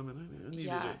pictures of Lemon. I needed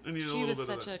Yeah, it. I needed a she little was bit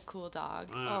such of that. a cool dog.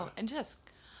 Ah. And just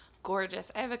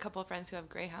gorgeous. I have a couple of friends who have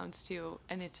greyhounds too,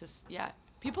 and it's just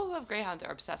people who have greyhounds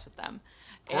are obsessed with them,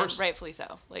 and course. rightfully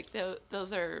so. Like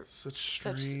those are Such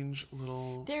strange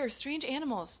little. they're strange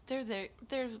animals. They're.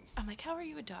 I'm like, how are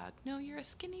you a dog? No, you're a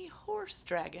skinny horse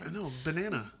dragon. I know,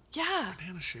 banana Yeah.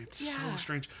 shaped. Yeah. So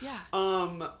strange. Yeah.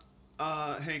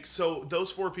 Hank. So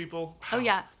those 4 people. Oh,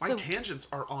 yeah. My So- tangents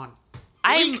are on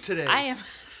I'm fleek today. I am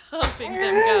helping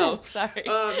them go. Sorry.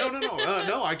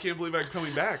 No, I can't believe I'm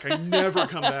coming back. I never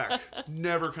come back.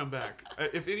 Never come back.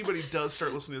 If anybody does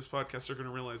start listening to this podcast, they're going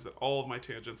to realize that all of my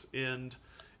tangents end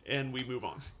and we move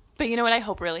on. But you know what I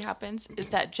hope really happens is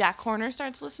that Jack Horner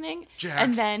starts listening. Jack.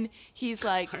 And then he's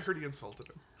like, I heard he insulted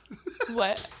him.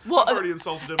 what? Well, I've already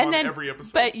insulted him on every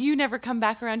episode. But you never come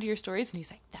back around to your stories. And he's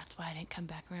like, that's why I didn't come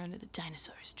back around to the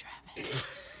dinosaurs,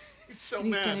 Travis. He's so And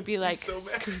he's mad. going to be like, He's so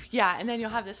mad. screw. Yeah. And then you'll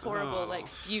have this horrible like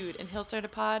feud. And he'll start a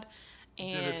pod.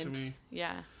 And Did it to me.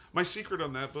 yeah. My secret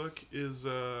on that book is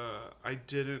I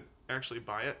didn't actually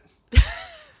buy it.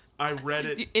 I read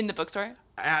it In the bookstore?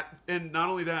 and not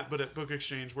only that, but at Book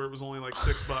Exchange where it was only like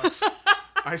 $6.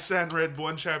 I sat and read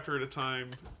one chapter at a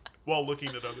time while looking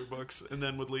at other books, and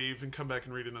then would leave and come back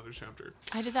and read another chapter.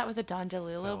 I did that with a Don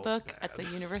DeLillo Felt book at the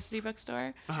bad. university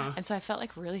bookstore. And so I felt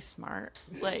like really smart.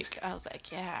 Like, I was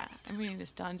like, yeah, I'm reading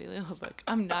this Don DeLillo book.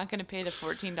 I'm not going to pay the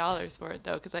 $14 for it,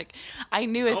 though, because like, I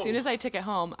knew as soon as I took it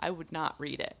home, I would not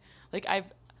read it. Like, I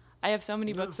have so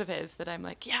many books of his that I'm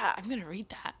like, yeah, I'm going to read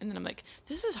that. And then I'm like,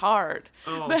 this is hard.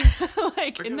 Oh. But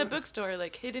like in the gotta- bookstore,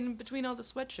 like hidden between all the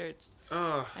sweatshirts,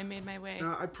 I made my way.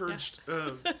 I purged.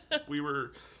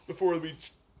 Before we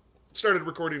started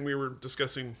recording, we were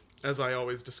discussing, as I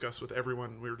always discuss with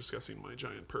everyone, we were discussing my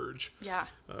giant purge. Yeah.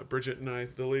 Bridget and I,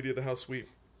 the lady of the house, we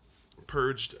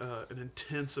purged an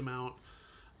intense amount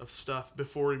of stuff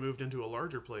before we moved into a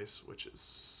larger place, which is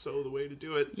so the way to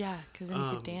do it. Yeah, because then you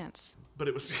could dance. But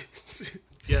it was,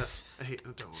 yes, I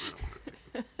don't want to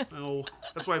take this. No,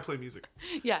 that's why I play music.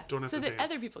 Yeah, Don't have so to that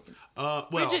dance. other people can. Well,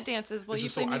 Bridget dances while it's you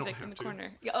just play so I don't music in have the to.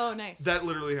 corner. Yeah, oh, nice. That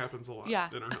literally happens a lot Yeah.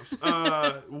 in our house.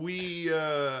 I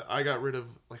got rid of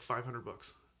like 500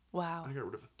 books. Wow. I got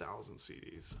rid of 1,000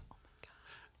 CDs.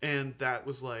 And that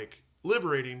was like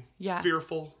liberating, Yeah.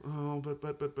 fearful. Oh, but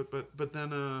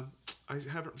then I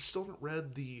still haven't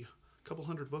read the couple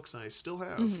hundred books I still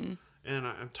have. And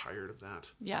I'm tired of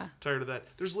that. Yeah. Tired of that.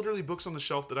 There's literally books on the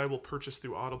shelf that I will purchase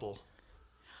through Audible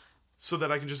so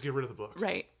that I can just get rid of the book.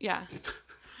 Right. Yeah.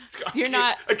 I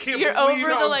can't you're believe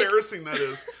over how the, like- embarrassing that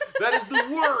is. That is the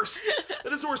worst.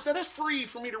 That is the worst. That's free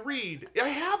for me to read. I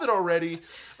have it already.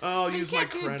 I'll You use my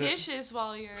can't do credit. dishes while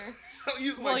I'll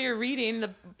use while my. you're reading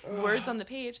the words on the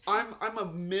page. I'm a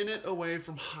minute away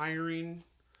from hiring.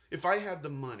 If I had the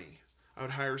money, I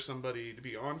would hire somebody to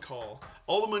be on call.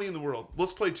 All the money in the world.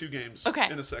 Let's play 2 games Okay.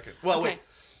 in a second. Well, Okay. wait.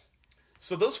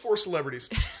 So those 4 celebrities,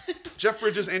 Jeff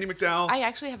Bridges, Andy McDowell. I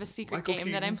actually have a secret Michael game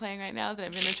that Keaton. I'm playing right now that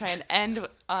I'm going to try and end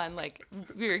on like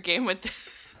your game with.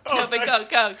 Oh, No, but nice.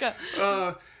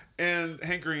 go. And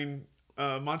Hank Green,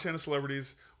 Montana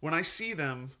celebrities. When I see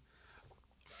them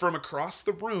from across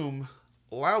the room,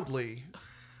 loudly,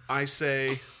 I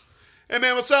say, "Hey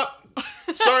man, what's up?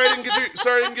 Sorry I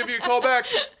didn't give you a call back.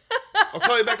 I'll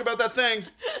call you back about that thing.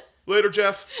 Later,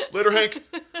 Jeff. Later, Hank."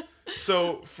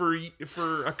 So for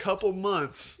a couple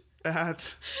months So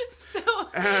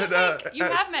Hank, you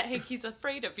have met Hank. He's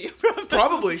afraid of you. Probably.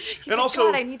 probably, He's and like, also.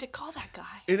 God, I need to call that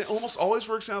guy. And it almost always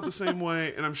works out the same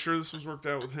way, and I'm sure this was worked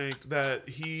out with Hank, that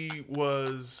he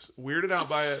was weirded out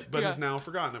by it, but Yeah. has now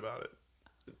forgotten about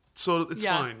it. So it's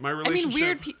Yeah. fine. My I mean,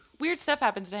 relationship... weird stuff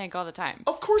happens to Hank all the time.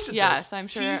 Of course it Yeah, does. so I'm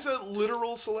sure- He's a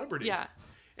literal celebrity. Yeah.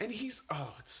 And he's...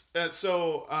 Oh, it's...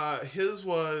 his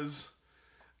was...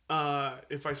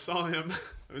 if I saw him,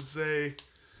 I would say,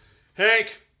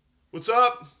 "Hank, what's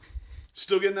up?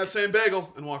 Still getting that same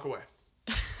bagel," and walk away.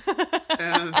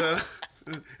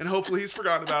 And hopefully he's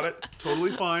forgotten about it.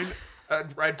 Totally fine.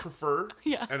 I'd prefer.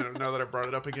 Yeah. I don't know that I brought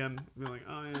it up again. Be like,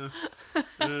 oh yeah,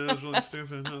 that was really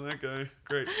stupid. Oh, that guy,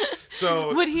 great.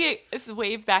 So Would he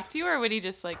wave back to you, or would he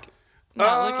just like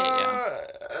not look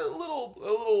at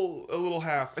you? a little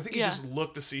half. I think he Yeah. just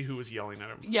looked to see who was yelling at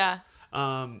him. Yeah.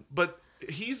 But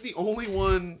he's the only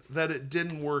one that it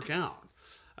didn't work out.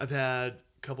 I've had a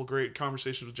couple great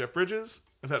conversations with Jeff Bridges.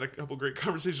 I've had a couple great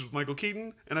conversations with Michael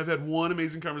Keaton. And I've had one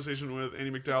amazing conversation with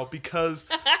Andy McDowell because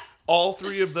all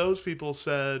 3 of those people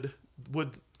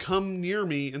would come near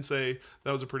me and say,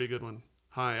 "That was a pretty good one.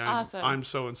 Hi, Awesome. I'm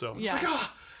so-and-so." Yeah. It's like,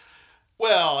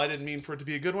 well, I didn't mean for it to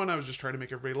be a good one. I was just trying to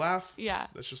make everybody laugh. Yeah.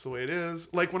 That's just the way it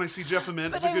is. Like when I see Jeff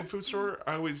Ament at But the Good Food Store,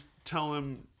 I always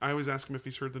ask him if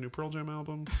he's heard the new Pearl Jam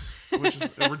album, which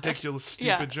is a ridiculous, stupid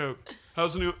Yeah. joke.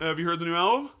 Have you heard the new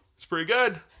album? It's pretty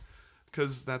good.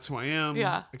 Because that's who I am.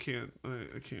 Yeah. I can't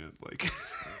like,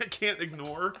 I can't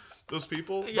ignore those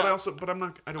people. Yeah. But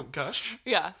I don't gush.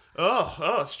 Yeah.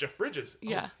 Oh, it's Jeff Bridges.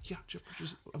 Yeah. Oh, yeah, Jeff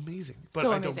Bridges, amazing. But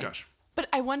So I amazing. don't gush. But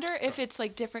I wonder if it's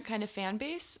like different kind of fan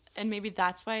base, and maybe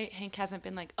that's why Hank hasn't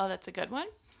been like, oh, that's a good one,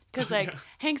 because like Yeah.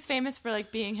 Hank's famous for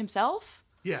like being himself,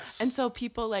 Yes. and so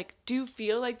people like do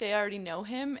feel like they already know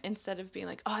him instead of being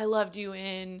like, oh, I loved you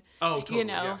in, Oh, totally, you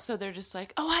know, yeah. so they're just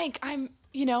like, oh, Hank,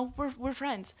 we're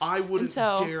friends. I wouldn't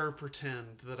so- dare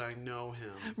pretend that I know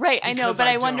him. Right, I know, because but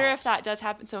I wonder don't. if that does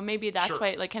happen. So maybe that's Sure. why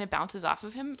it like kind of bounces off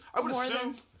of him. I would more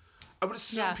assume. Than, I would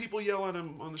assume Yeah. people yell at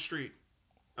him on the street.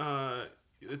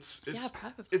 It's Yeah,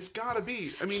 probably. It's gotta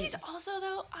be. I mean, He's also,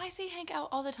 though, I see Hank out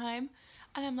all the time,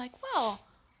 and I'm like, well,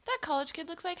 that college kid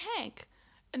looks like Hank.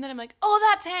 And then I'm like, oh,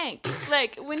 that's Hank.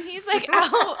 Like, when he's, like,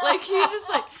 out, like, he just,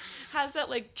 like, has that,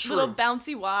 like, True. little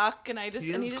bouncy walk, and he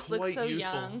is just looks quite so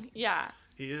youthful. young. Yeah.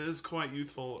 he is quite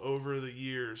youthful over the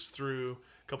years through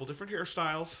a couple different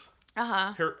hairstyles,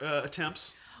 Uh-huh. hair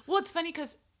attempts, Well, it's funny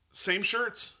because, same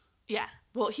shirts. yeah.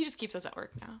 Well, he just keeps us at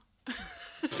work now.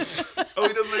 Oh,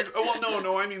 he doesn't. Oh, well,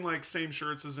 no. I mean, like, same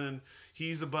shirts as in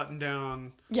he's a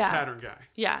button-down Yeah. pattern guy.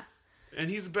 Yeah. And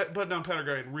he's a button-down pattern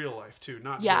guy in real life, too,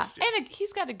 not Yeah. just... And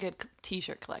he's got a good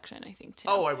t-shirt collection, I think, too.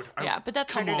 Oh, I would... Yeah, but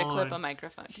that's come harder to clip on. a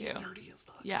microphone, too. He's nerdy as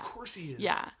fuck. Yeah. Of course he is.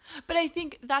 Yeah. But I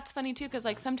think that's funny, too, because,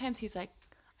 like, sometimes he's like,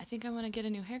 I think I want to get a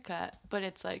new haircut. But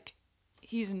it's like,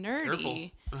 he's nerdy.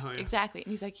 Careful. Yeah. Exactly.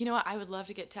 And he's like, you know what? I would love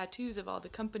to get tattoos of all the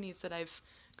companies that I've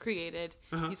created.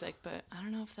 He's like, but I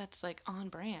don't know if that's, like, on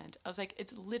brand. I was like,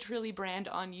 it's literally brand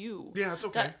on you. Yeah, it's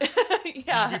okay.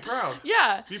 Yeah. You should be proud.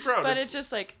 Yeah. Be proud. But it's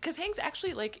just like, because Hank's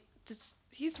actually, like,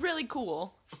 he's really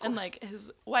cool. And, like,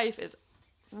 his wife is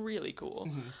really cool.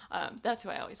 That's who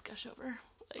I always gush over.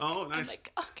 Like, Oh, nice. I'm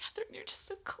like, oh, Catherine, you're just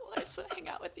so cool. I just want to hang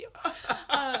out with you.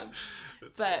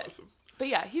 That's but, awesome. But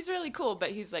yeah, he's really cool, but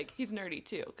he's nerdy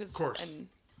too. Of course. And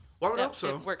Well, I would hope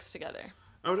so. it works together.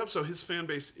 I would hope so. His fan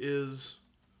base is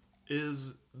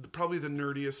probably the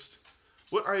nerdiest.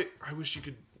 What I wish you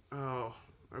could. Oh,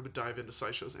 I would dive into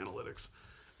SciShow's analytics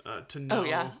to know. Oh,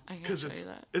 yeah. I can because show you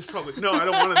that. it's probably no. I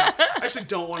don't want to know. I actually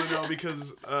don't want to know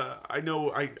because I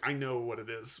know what it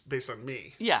is based on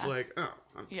me. Yeah. Like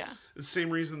Yeah. the same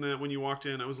reason that when you walked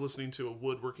in, I was listening to a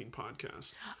woodworking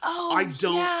podcast. Oh,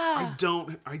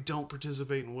 I don't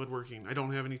participate in woodworking. I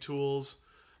don't have any tools,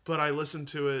 but I listen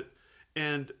to it,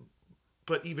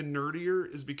 but even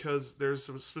nerdier is because there's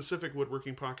a specific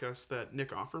woodworking podcast that Nick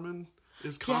Offerman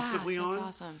is constantly that's on.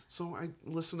 awesome. So I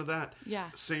listen to that. Yeah.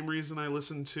 Same reason I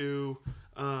listen to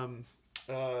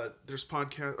there's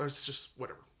podcast or it's just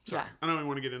whatever. Sorry. Yeah. I don't even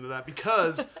want to get into that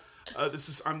because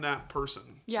I'm that person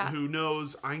Yeah. who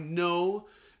knows. I know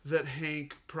that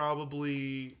Hank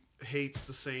probably hates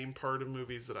the same part of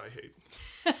movies that I hate.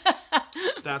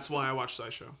 That's why I watch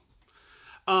SciShow.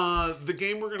 The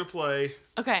game we're gonna play.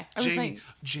 Okay. Are we playing?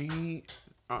 Jamie,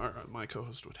 my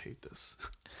co-host would hate this.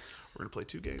 We're gonna play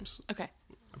 2 games. Okay.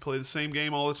 I play the same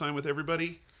game all the time with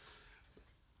everybody.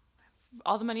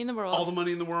 All the money in the world. All the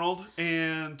money in the world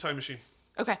and Time Machine.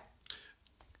 Okay.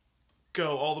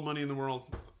 Go all the money in the world,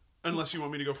 unless you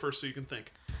want me to go first so you can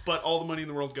think. But all the money in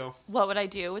the world, go. What would I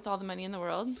do with all the money in the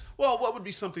world? Well, what would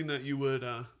be something that you would?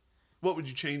 What would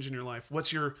you change in your life?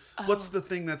 What's the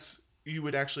thing that's you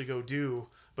would actually go do?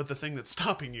 But the thing that's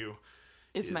stopping you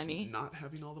Is money. not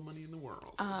having all the money in the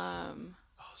world. Oh,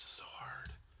 this is so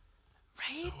hard.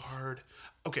 Right? So hard.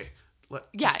 Okay, Yeah,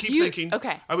 just keep you- thinking.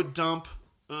 okay. I would dump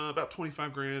about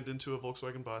 $25,000 into a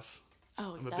Volkswagen bus.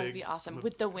 Oh, I'm a that would big- be awesome.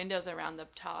 With the windows around the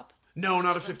top. No,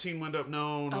 not a 15 window.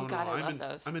 No. Oh, God, I I'm love an,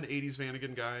 those. I'm an 80s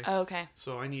Vanagon guy. Oh, okay.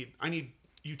 So I need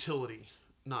utility,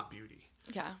 not beauty.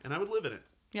 Yeah. And I would live in it.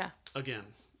 Yeah. Again,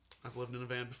 I've lived in a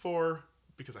van before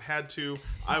because I had to.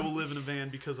 I will live in a van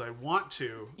because I want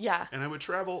to. Yeah. And I would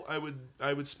travel. I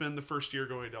would spend the first year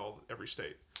going to every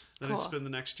state. Then Cool. I'd spend the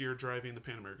next year driving the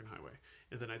Pan American Highway.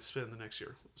 And then I'd spend the next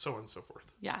year, so on and so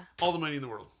forth. Yeah. All the money in the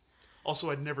world. Also,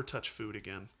 I'd never touch food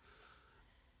again.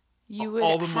 You would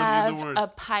all the money in have the world. a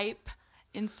pipe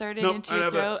inserted Nope, into your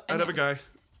throat I'd have a guy.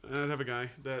 I'd have a guy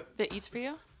that eats for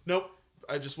you? Nope.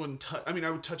 I just wouldn't touch. I mean, I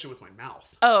would touch it with my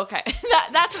mouth. Oh, okay.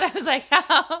 That's what I was like.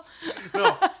 How?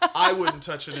 No, I wouldn't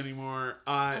touch it anymore.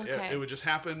 Okay. It would just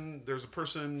happen. There's a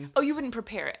person. Oh, you wouldn't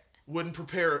prepare it. Wouldn't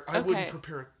prepare it. I Okay. wouldn't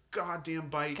prepare a goddamn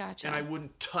bite. Gotcha. And I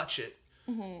wouldn't touch it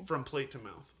from plate to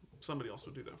mouth. Somebody else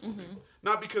would do that for me.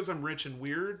 Not because I'm rich and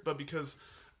weird, but because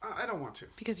I don't want to.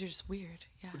 Because you're just weird.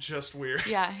 Yeah. Just weird.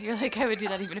 Yeah, you're like, I would do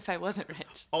that even if I wasn't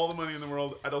rich. All the money in the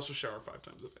world. I'd also shower 5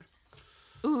 times a day.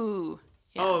 Ooh.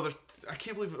 Yeah. Oh, I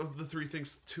can't believe of the 3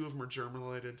 things, 2 of them are germ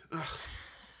related. Ugh,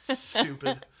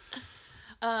 stupid.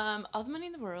 All the money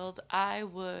in the world, I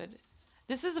would.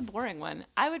 This is a boring one.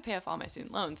 I would pay off all my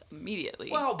student loans immediately.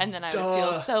 Well, and then I would duh.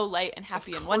 feel so light and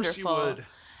happy and course you wonderful. would.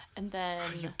 And then.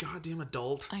 You goddamn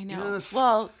adult. I know. Yes.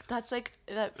 Well, that's like.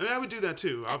 That, I mean, I would do that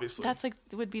too, obviously. That's like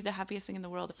would be the happiest thing in the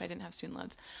world if I didn't have student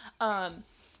loans.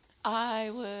 I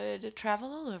would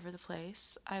travel all over the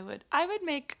place. I would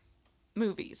make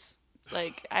movies.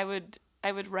 Like I would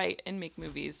write and make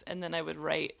movies, and then I would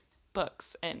write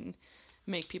books and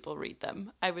make people read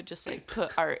them. I would just like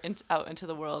put art out into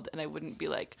the world, and I wouldn't be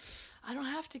like, I don't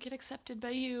have to get accepted by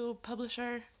you,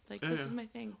 publisher. Like, this is my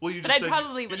thing. Well, you but just I said,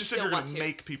 probably you would just said still you're want going to. to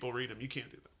make people read them. You can't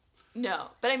do that. No,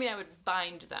 but I mean, I would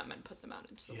bind them and put them out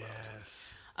into the world.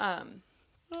 Yes.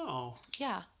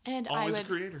 Yeah, and Always I a would.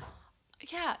 creator,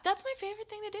 Yeah, that's my favorite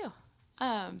thing to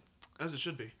do. as it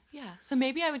should be. Yeah, so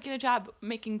maybe I would get a job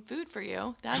making food for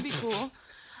you. That'd be cool.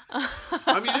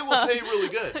 I mean, it will pay really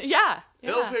good. Yeah.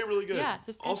 It'll pay really good. Yeah,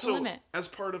 the sky's also, the limit. as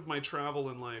part of my travel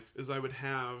in life, is I would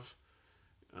have,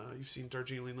 you've seen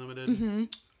Darjeeling Limited. Mm-hmm.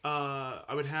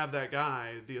 I would have that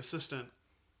guy, the assistant,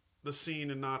 the seen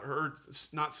and not heard,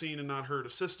 not seen and not heard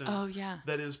assistant. Oh, yeah.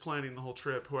 That is planning the whole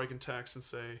trip, who I can text and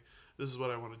say, "This is what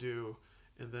I want to do,"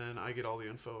 and then I get all the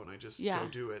info and I just go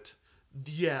do it.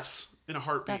 Yes, in a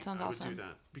heartbeat. That sounds I would awesome. do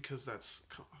that because that's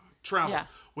travel, Yeah.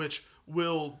 which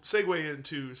will segue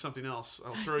into something else.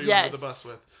 I'll throw you Yes. under the bus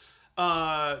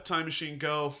with. Time machine,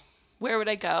 go. Where would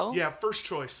I go? Yeah, first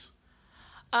choice.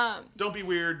 Don't be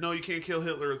weird. No, you can't kill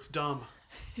Hitler. It's dumb.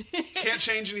 Can't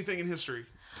change anything in history.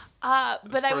 But I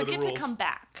part would of the get to rules. come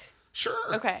back.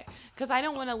 Sure. Okay, because I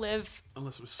don't want to live.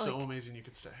 Unless it was so Like- amazing you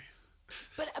could stay.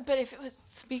 But if it was,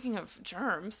 speaking of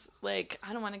germs, like,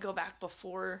 I don't want to go back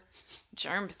before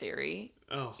germ theory.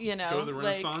 Oh, You know, go to the like,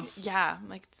 Renaissance. yeah,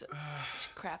 like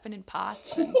crapping in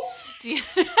pots and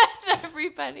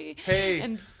everybody. Hey.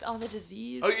 And all the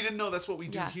disease. Oh, you didn't know that's what we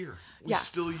do Yeah. here. We Yeah.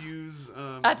 still use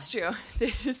That's true.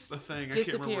 This the thing. I can't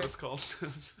remember what disappeared. it's called.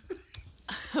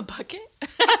 A bucket.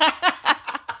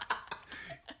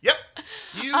 Yep,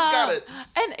 you got it.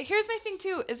 And here's my thing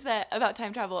too, is that about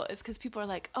time travel is because people are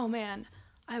like, oh man,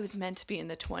 I was meant to be in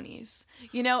the 20s,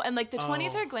 you know, and like the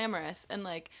 20s are glamorous and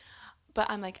like, but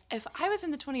I'm like, if I was in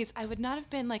the 20s, I would not have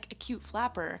been like a cute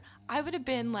flapper. I would have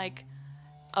been like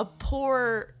a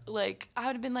poor, like I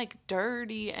would have been like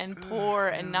dirty and poor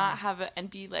and not have a, and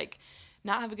be like,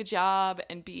 not have a good job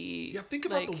and be Yeah, think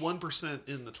about like, the 1%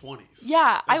 in the 20s.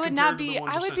 yeah, as I would not compared to be. the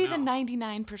I would 1% be the now.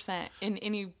 99% in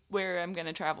anywhere I'm going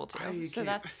to travel to. I So can't-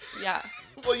 that's yeah.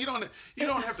 Well, you don't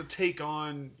have to take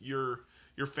on your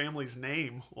family's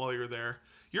name while you're there.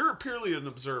 You're purely an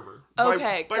observer.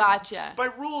 Okay, gotcha. By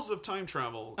rules of time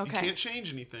travel, you Okay. can't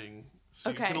change anything,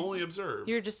 so Okay. you can only observe.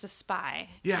 You're just a spy.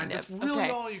 yeah, kind that's of. really Okay.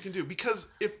 all you can do.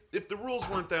 Because if the rules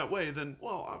weren't that way, then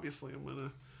well, obviously I'm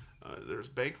gonna. There's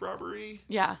bank robbery.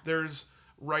 Yeah. There's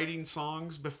writing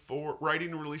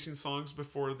and releasing songs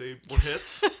before they were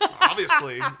hits.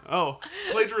 Obviously. Oh,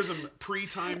 plagiarism,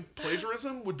 pre-time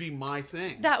plagiarism would be my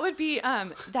thing. That would be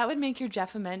that would make your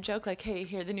Jeff Ament joke like, "Hey,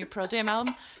 hear the new Pearl Jam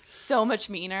album," so much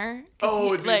meaner.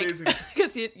 Oh, it'd be amazing.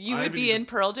 Because you I would haven't be even- in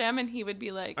Pearl Jam and he would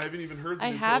be like, I haven't even heard the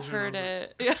 "I new have Pearl Jam heard album.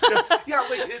 it." Yeah,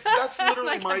 like that's literally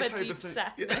Like, my have a type deep of thing.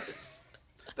 Yeah. sadness.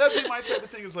 That'd be my type of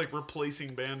thing, is like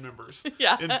replacing band members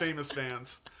Yeah. in famous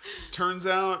bands. Turns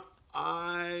out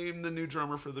I'm the new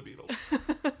drummer for the Beatles.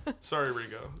 Sorry,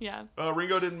 Ringo. Yeah.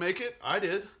 Ringo didn't make it. I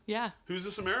did. Yeah. Who's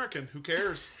this American? Who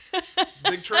cares?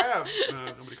 Big Trav.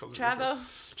 Nobody calls him Travo.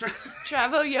 Big Trav.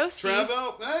 Travo Yosti.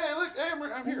 Travo. Hey, look. Hey,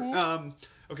 I'm here. Mm-hmm.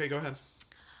 Okay, go ahead.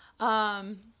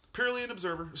 Purely an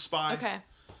observer, spy. Okay.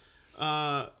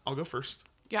 I'll go first.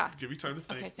 Yeah. Give you time to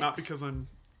think. Okay, Not thanks. because I'm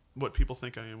what people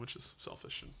think I am, which is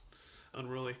selfish and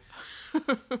unruly.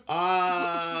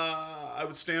 I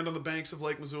would stand on the banks of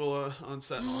Lake Missoula on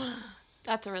Sentinel.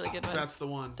 That's a really good one. That's the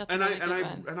one. That's a and really I good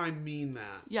one. and I mean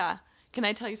that. Yeah. Can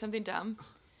I tell you something dumb?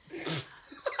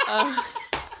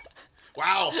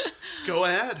 Wow. Go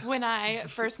ahead. When I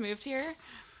first moved here,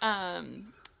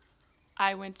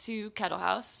 I went to Kettle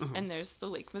House, Uh-huh. and there's the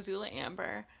Lake Missoula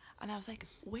Amber. And I was like,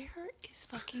 where is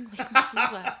fucking Lake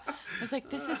Missoula? I was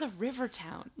like, this is a river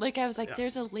town. Like, I was like, Yeah.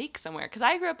 there's a lake somewhere. Because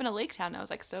I grew up in a lake town, and I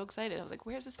was like so excited. I was like,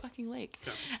 where's this fucking lake?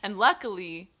 Yeah. And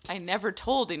luckily, I never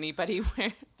told anybody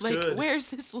where, like, Good. where's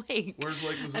this lake? Where's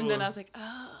Lake Missoula? And then I was like,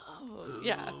 oh,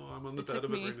 yeah. Oh, I'm on the It bed took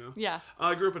of it me- right now. Yeah.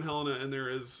 I grew up in Helena, and there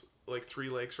is like 3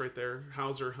 lakes right there: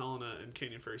 Hauser, Helena, and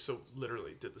Canyon Ferry. So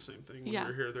literally did the same thing when Yeah. we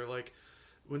were here. They're like,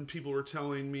 when people were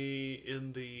telling me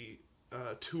in the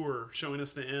tour, showing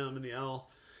us the M and the L,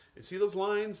 and see those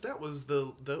lines? That was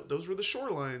those were the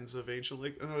shorelines of ancient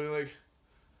lake. And I was like,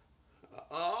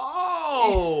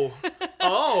 oh,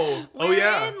 oh We're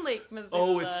yeah. in Lake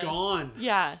Missoula. Oh, it's gone.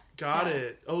 Yeah. Got Yeah.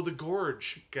 it. Oh, the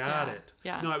gorge. Got Yeah. it.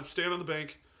 Yeah. No, I would stand on the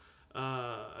bank.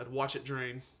 I'd watch it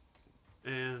drain,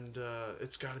 and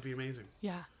it's got to be amazing.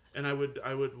 Yeah. And I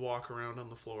would walk around on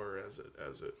the floor as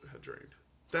it had drained.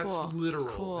 That's Cool. literal,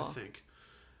 Cool. I think.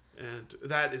 And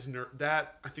that is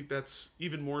that. I think that's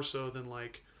even more so than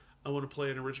like I want to play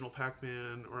an original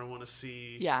Pac-Man, or I want to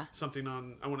see something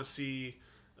on. I want to see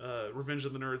Revenge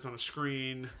of the Nerds on a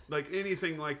screen. Like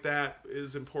anything like that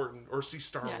is important. Or see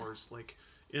Star Yeah. Wars like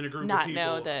in a group Not of people.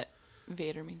 know that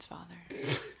Vader means father.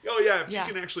 Oh yeah, if Yeah.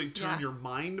 you can actually turn Yeah. your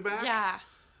mind back. Yeah.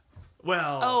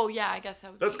 Well, Oh yeah, I guess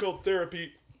that would. that's be. called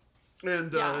therapy.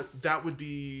 And Yeah. that would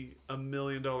be $1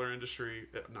 million industry.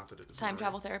 Not that it is Time already.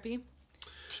 travel therapy.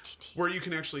 Where you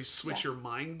can actually switch Yeah. your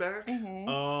mind back. Mm-hmm.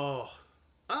 Oh.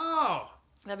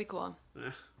 That'd be cool.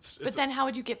 It's But then how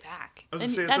would you get back? I was And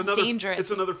gonna say, that's it's another, dangerous.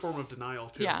 It's another form of denial,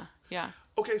 too. Yeah, yeah.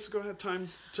 Okay, so go ahead. Time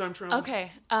travel.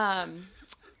 Okay.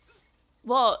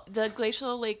 Well, the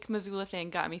Glacial Lake Missoula thing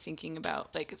got me thinking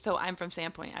about, like, so I'm from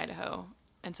Sandpoint, Idaho,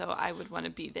 and so I would want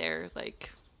to be there,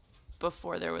 like,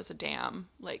 before there was a dam,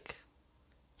 like,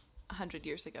 100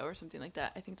 years ago or something like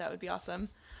that. I think that would be awesome.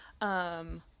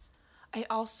 I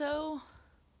also,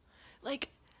 like,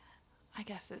 I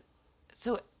guess it,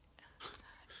 so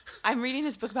I'm reading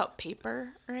this book about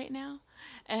paper right now,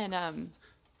 and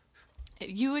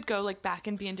you would go like back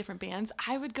and be in different bands.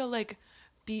 I would go like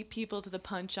beat people to the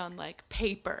punch on like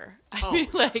paper. I mean,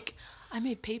 like, I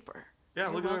made paper. Yeah,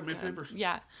 You're look at that. I made welcome. paper.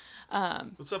 Yeah,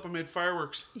 What's up? I made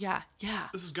fireworks. yeah.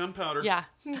 This is gunpowder. Yeah.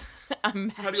 I'm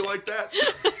magic. How do you like that?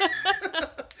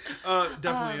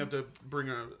 Definitely have to bring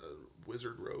a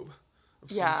wizard robe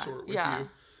of some sort with you.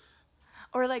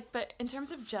 Or like, but in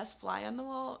terms of just fly on the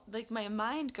wall, like my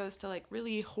mind goes to like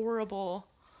really horrible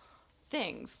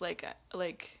things, like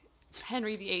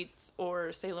Henry VIII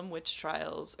or Salem witch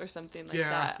trials or something like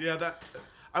that. Yeah, that.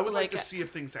 I would like to Like, see if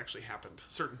things actually happened.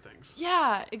 Certain things.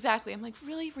 Yeah, exactly. I'm like,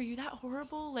 really? Were you that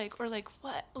horrible? Like, or like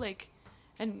what? Like,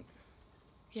 and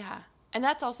yeah, and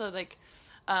that's also like,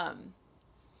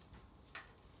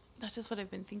 that's just what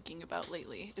I've been thinking about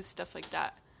lately is stuff like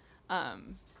that,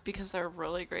 because there are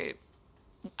really great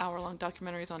hour-long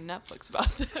documentaries on Netflix about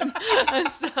them, and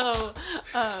so.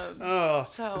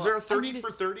 So is there a I 30 needed-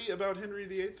 for 30 about Henry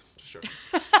VIII? Just joking.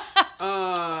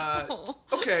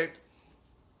 Okay.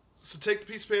 So take the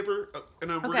piece of paper, and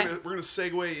we're Okay. gonna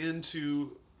segue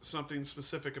into something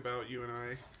specific about you and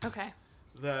I Okay.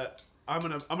 that I'm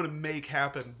gonna make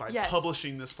happen by Yes.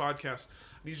 publishing this podcast.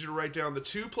 I need you to write down the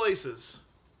 2 places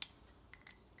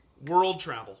world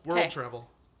travel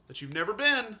that you've never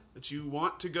been, that you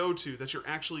want to go to, that you're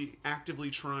actually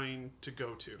actively trying to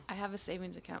go to. I have a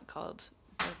savings account called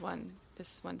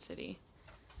this one city.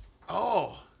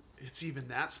 Oh, it's even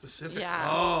that specific. Yeah.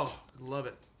 Oh, I love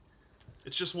it.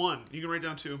 It's just one. You can write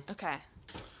down 2 Okay.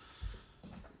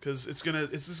 because it's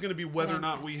just gonna be whether or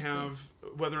not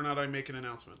I make an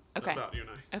announcement Okay. about you and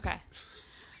I. Okay.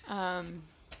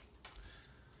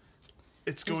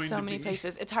 It's going There's so to many be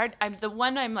places. It's hard.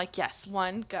 I'm like, yes,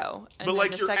 one, go. And But then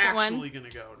like the you're second actually one, gonna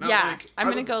go. Not yeah, like, I'm I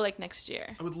gonna would- go like next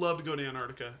year. I would love to go to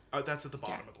Antarctica. That's at the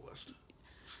bottom Yeah. of the list.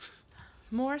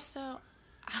 More so,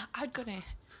 I'd go to.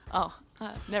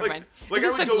 Never Like- mind. like Is I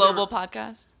this would a go global there-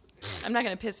 podcast? I'm not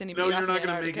gonna piss anybody No, off. you're not in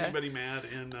going to make Antarctica. anybody mad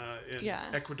in Yeah.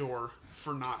 Ecuador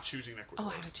for not choosing Ecuador. Oh,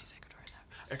 I would choose Ecuador.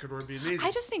 Ecuador would be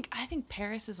amazing. I think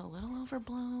Paris is a little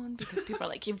overblown because people are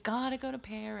like, you've got to go to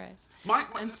Paris, My-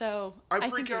 and so I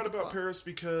think freak it would out be about cool. Paris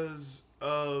because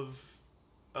of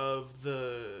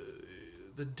the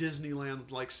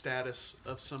Disneyland like status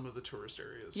of some of the tourist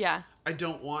areas. Yeah. I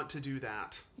don't want to do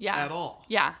that. Yeah. At all.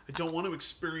 Yeah. I don't want to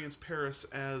experience Paris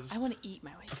as I want to eat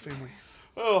my way to family. Paris.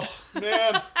 Oh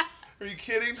man, are you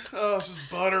kidding? Oh, it's just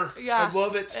butter. Yeah. I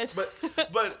love it. It's- But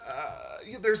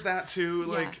yeah, there's that too.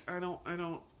 Yeah. Like I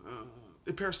don't.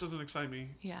 Paris doesn't excite me.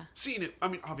 Yeah. Seeing it. I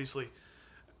mean, obviously,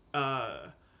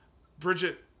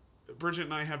 Bridget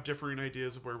and I have differing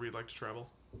ideas of where we'd like to travel.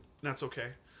 And that's okay,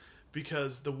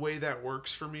 because the way that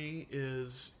works for me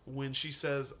is when she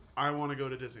says I want to go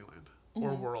to Disneyland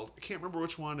or World. I can't remember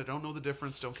which one. I don't know the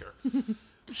difference. Don't care.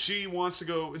 She wants to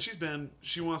go, and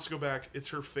she wants to go back. It's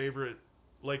her favorite.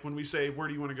 Like when we say, where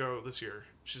do you want to go this year?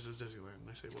 She says Disneyland. And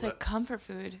I say, It's well, like comfort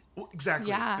food. well, exactly.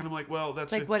 Yeah. And I'm like, well,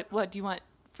 that's It's like what do you want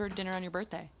for dinner on your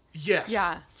birthday? Yes.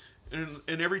 Yeah.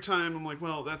 And every time I'm like,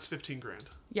 well, that's $15,000.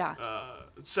 Yeah.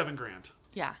 $7,000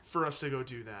 Yeah. for us to go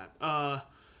do that.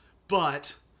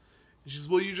 But she says,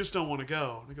 well, you just don't want to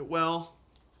go. And I go, well,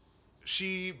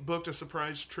 she booked a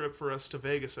surprise trip for us to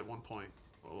Vegas at one point,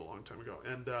 a long time ago.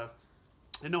 And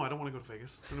no, I don't want to go to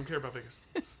Vegas. I don't care about Vegas.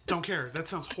 Don't care. That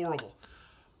sounds horrible.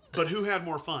 But who had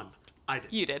more fun? I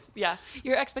did. You did. Yeah.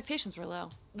 Your expectations were low.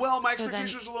 Well, my So then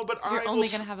expectations are low, but You're I only will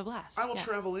going to have a blast. I will Yeah.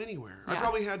 travel anywhere. I Yeah.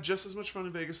 probably had just as much fun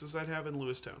in Vegas as I'd have in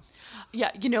Lewistown.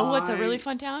 Yeah. You know what's a really I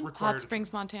fun town? required Hot it.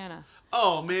 Springs, Montana.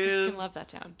 Oh I man, love that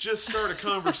town. just start a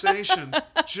conversation.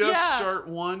 Just Yeah. start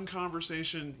one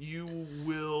conversation. You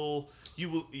will.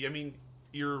 I mean,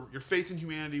 your faith in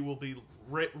humanity will be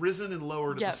risen and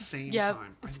lowered Yep. at the same Yep.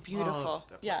 time. It's I beautiful. love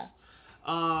that Yeah. place.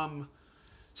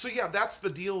 So yeah, that's the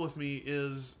deal with me.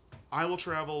 Is I will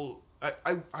travel.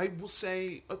 I will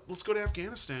say let's go to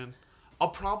Afghanistan. I'll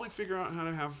probably figure out how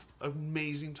to have an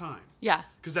amazing time. Yeah.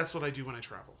 Because that's what I do when I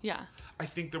travel. Yeah. I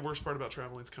think the worst part about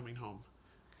traveling is coming home.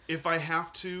 If I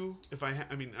have to,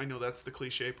 I mean, I know that's the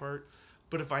cliche part,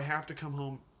 but if I have to come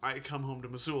home, I come home to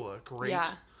Missoula. Great. Yeah.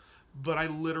 But I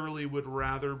literally would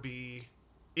rather be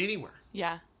anywhere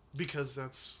Yeah. because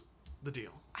that's the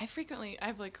deal. I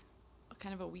have like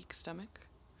kind of a weak stomach.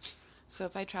 So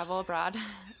if I travel abroad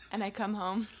and I come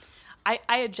home,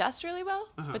 I adjust really well,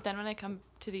 but then when I come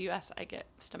to the US, I get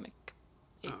stomach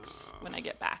aches when I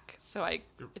get back. So it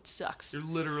sucks. You're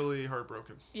literally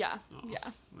heartbroken. Yeah. Oh, Yeah.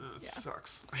 That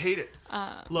sucks. I hate it.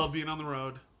 Love being on the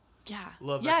road. Yeah.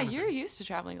 Love that yeah, kind of you're thing. used to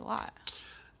traveling a lot.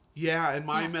 Yeah, and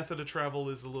my Yeah. method of travel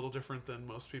is a little different than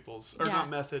most people's. Or Yeah. not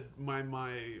method, my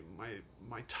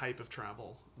type of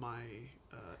travel, my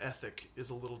ethic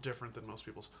is a little different than most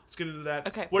people's. Let's get into that.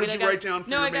 Okay. What wait, did I you gotta- write down for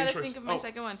no, your I main gotta choice? think of my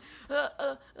second one.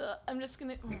 I'm just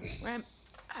gonna. I'm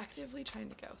actively trying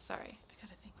to go. Sorry, I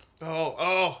gotta think.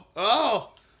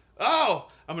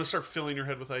 I'm gonna start filling your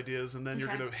head with ideas, and then you're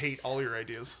Okay. gonna hate all your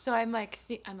ideas. So I'm like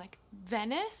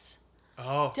Venice,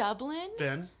 Oh, Dublin,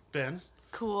 Ben.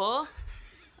 cool.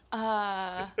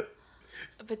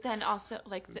 But then also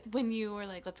like when you were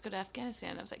like, let's go to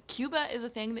Afghanistan, I was like, Cuba is a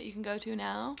thing that you can go to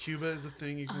now. Cuba is a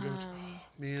thing you can go to. Oh,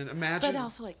 man, imagine. But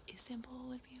also like Istanbul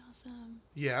would be awesome.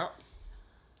 Yeah.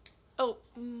 Oh,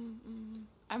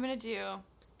 I'm gonna do.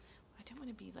 I don't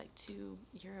want to be like too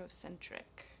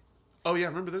Eurocentric. Oh yeah,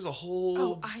 remember there's a whole.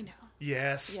 Oh, I know.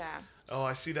 Yes. Yeah. Oh,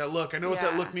 I see that look. I know what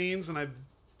that Yeah. look means, and I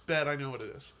bet I know what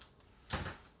it is.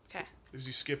 Okay, Because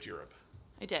you skipped Europe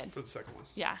I did. for the second one.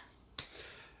 Yeah,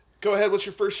 Go ahead. What's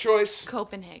your first choice?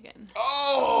 Copenhagen.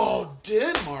 Oh,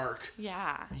 Denmark.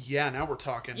 Yeah. Yeah, now we're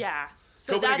talking. Yeah.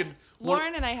 So Copenhagen, that's one-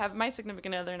 Lauren and I have my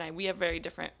significant other and I. We have very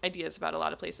different ideas about a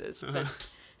lot of places, but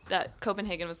that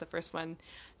Copenhagen was the first one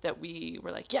that we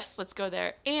were like, yes, let's go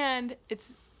there, and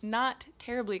it's not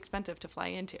terribly expensive to fly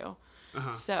into.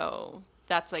 So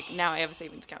that's like now I have a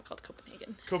savings account called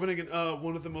Copenhagen. Copenhagen,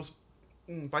 one of the most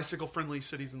bicycle-friendly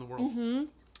cities in the world.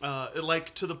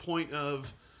 Like to the point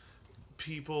of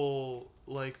people,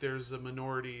 like there's a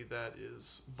minority that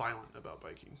is violent about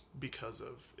biking because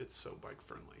of it's so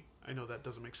bike-friendly. I know that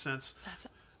doesn't make sense. That's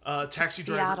Taxi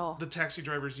Seattle. The taxi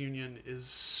drivers union is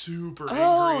super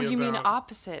oh, angry you mean about,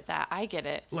 opposite that? I get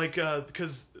it. like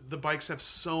because the bikes have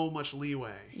so much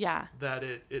leeway Yeah. that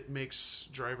it makes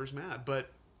drivers mad. But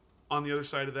on the other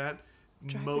side of that,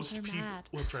 Drivers most are people mad.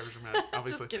 well drivers are mad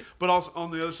obviously, kidding. but also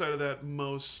on the other side of that,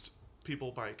 most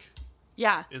people bike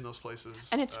Yeah. in those places,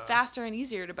 And it's faster and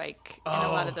easier to bike in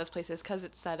a lot of those places because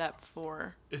it's set up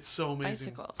for. It's so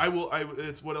amazing. bicycles.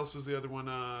 It's what else is the other one?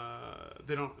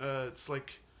 They don't. It's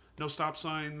like no stop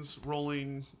signs,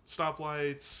 rolling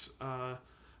stoplights,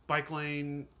 bike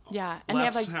lane. Yeah, and they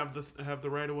have lefts like have the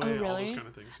right of way. oh really? All those kind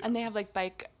of things. Yeah. And they have like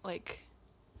bike like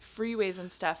freeways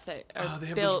and stuff that are They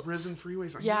have built. those risen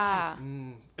freeways. I know. Yeah.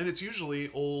 And it's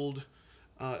usually old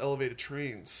elevated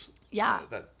trains. Yeah.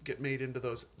 That get made into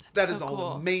those. That so is all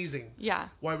cool. amazing. Yeah.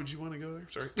 Why would you want to go there?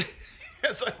 Sorry.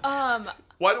 It's like,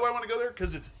 why do I want to go there?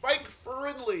 Because it's bike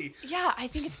friendly. Yeah, I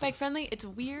think it's bike friendly. It's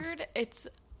weird. It's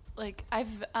like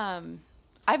I've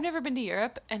never been to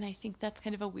Europe, and I think that's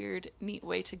kind of a weird, neat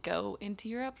way to go into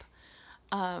Europe.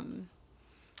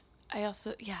 I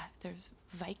also there's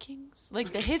Vikings.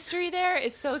 Like the history there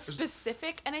is so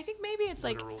specific, and I think maybe it's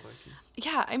like Literal Vikings.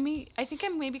 yeah. I mean, I think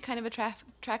I'm maybe kind of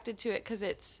attracted to it because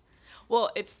it's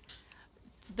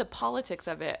the politics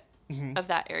of it. Of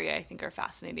that area, I think are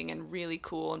fascinating and really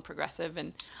cool and progressive,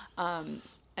 and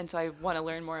so I want to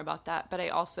learn more about that. But I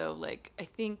also I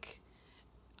think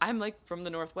I'm like from the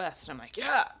Northwest, and I'm like,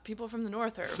 yeah, people from the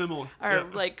North are Similar, are yeah.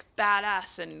 like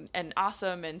badass and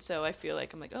awesome, and so I feel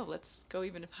like I'm like, oh, let's go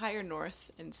even higher north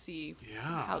and see Yeah.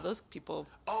 how those people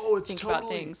It's think totally, about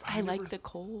things. I never- like the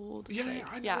cold. Yeah, like, yeah,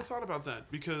 I never thought about that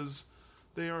because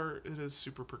it is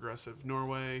super progressive.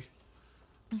 Norway.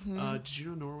 Did you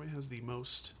know Norway has the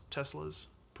most Teslas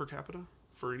per capita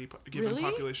for any given Really?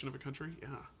 population of a country? Yeah.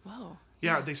 Whoa.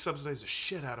 Yeah, they subsidize the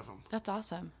shit out of them. That's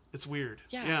awesome. It's weird.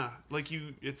 Yeah. Like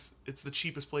it's the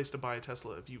cheapest place to buy a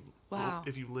Tesla if you Wow.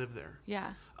 if you live there.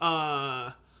 Yeah.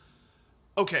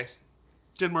 Okay.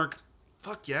 Denmark.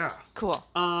 Fuck yeah. Cool.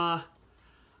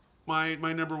 My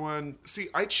number one. See,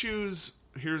 I choose.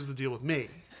 Here's the deal with me.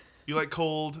 You like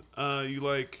cold. You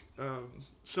like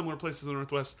similar places in the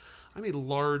Northwest. I'm a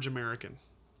large American.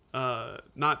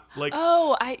 Not like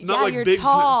you're big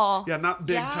tall. not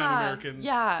big time American.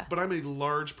 Yeah. But I'm a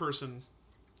large person,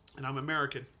 and I'm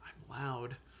American. I'm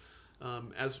loud.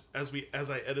 As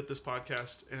I edit this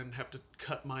podcast and have to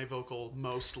cut my vocal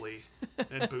mostly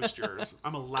and boost yours.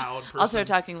 I'm a loud person. I'll start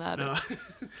talking louder.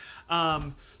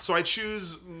 No. So I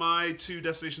choose my 2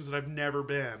 destinations that I've never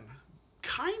been.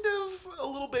 Kind of a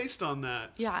little based on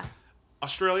that. Yeah.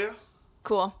 Australia,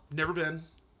 Cool. never been.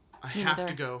 I Me have neither.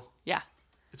 to go. Yeah.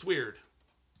 It's weird.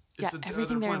 Yeah. It's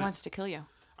Everything there planet. wants to kill you.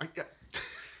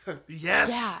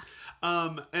 Yes.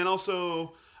 Yeah. And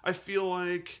also, I feel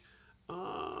like,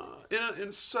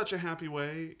 in such a happy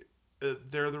way,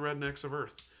 they're the rednecks of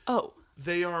Earth. Oh.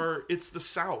 They are. It's the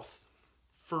South.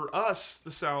 For us,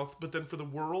 the South, but then for the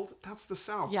world, that's the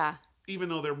South. Yeah. Even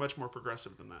though they're much more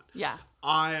progressive than that. Yeah.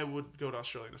 I would go to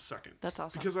Australia in a second. That's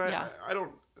awesome. Because Yeah.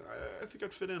 I think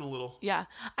I'd fit in a little. Yeah.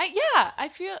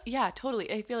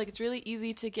 Totally. I feel like it's really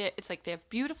easy to get, it's like they have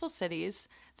beautiful cities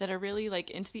that are really like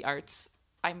into the arts,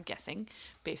 I'm guessing,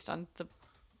 based on the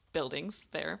buildings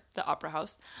there, the opera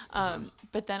house.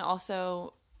 But then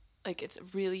also like it's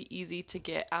really easy to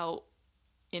get out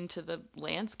into the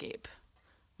landscape,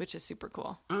 which is super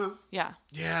cool. Yeah.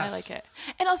 Yes. I like it.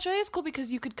 And Australia is cool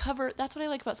because you could cover, that's what I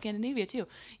like about Scandinavia too.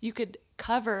 You could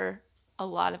cover a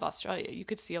lot of Australia. You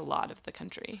could see a lot of the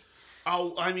country.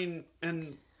 Oh, I mean,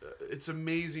 and it's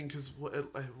amazing because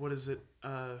what is it?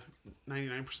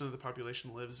 99% of the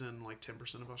population lives in like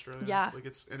 10% of Australia. Yeah. Like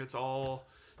it's all,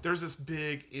 there's this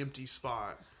big empty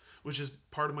spot, which is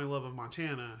part of my love of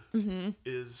Montana.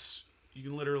 Is you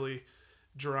can literally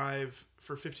drive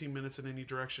for 15 minutes in any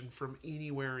direction from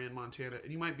anywhere in Montana,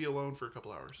 and you might be alone for a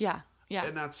couple hours. Yeah. Yeah.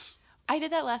 And that's I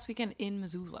did that last weekend in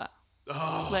Missoula.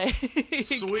 oh Like,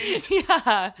 sweet.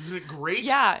 yeah. Isn't it great?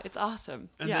 Yeah, it's awesome.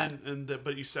 And yeah. then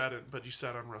but you sat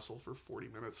on Russell for 40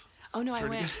 minutes. Oh no, I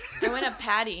trying to went up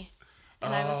Patty,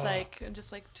 and I was like, and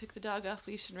just like took the dog off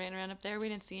leash and ran around up there. We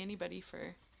didn't see anybody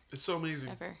for It's so amazing.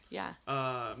 ever. Yeah.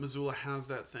 Missoula has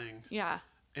that thing, Yeah.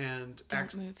 and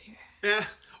Don't move here. yeah,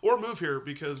 or move here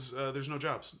because there's no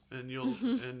jobs, and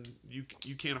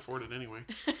you can't afford it anyway.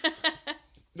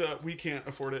 We can't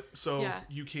afford it, so Yeah.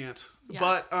 you can't. Yeah.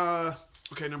 But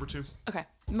okay, number 2. Okay.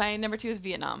 My number 2 is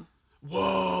Vietnam.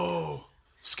 Whoa,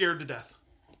 scared to death.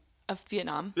 Of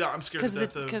Vietnam. Yeah, I'm scared to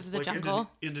death because of the like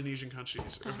jungle. Indonesian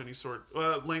countries of any sort.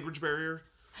 Language barrier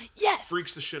Yes.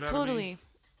 freaks the shit out of me. Totally.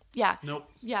 Yeah. Nope.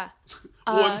 Yeah.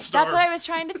 1 star. That's what I was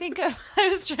trying to think of. I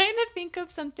was trying to think of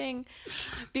something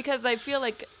because I feel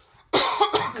like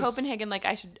Copenhagen, like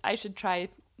I should try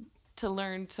to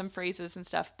learn some phrases and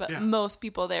stuff, but Yeah. most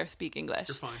people there speak English.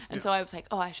 You're fine, And yeah. so I was like,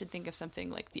 oh, I should think of something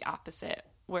like the opposite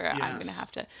where I'm going to Yes.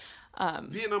 have to.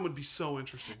 Vietnam would be so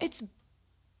interesting. It's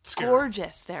Scary.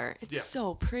 gorgeous there. It's Yeah.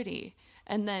 so pretty.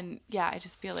 And then, yeah, I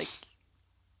just feel like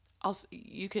also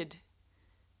you could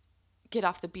get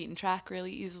off the beaten track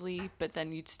really easily, but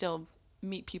then you'd still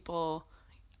meet people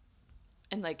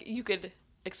and like you could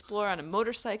explore on a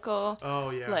motorcycle. Oh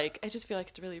yeah. Like I just feel like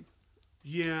it's a really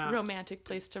Yeah. romantic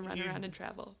place to run You- around and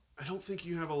travel. I don't think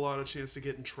you have a lot of chance to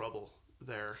get in trouble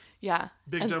there. Yeah.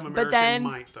 Big And- dumb American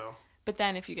might though. But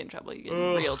then if you get in trouble, you get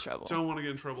in real trouble. Don't want to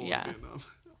get in trouble Yeah. in Vietnam.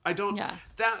 I don't. Yeah.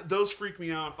 Those freak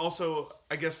me out. Also,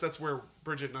 I guess that's where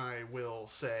Bridget and I will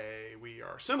say we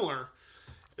are similar.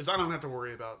 Is I don't have to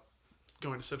worry about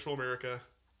going to Central America.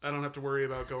 I don't have to worry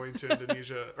about going to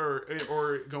Indonesia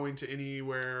or going to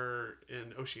anywhere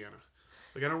in Oceania.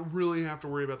 Like I don't really have to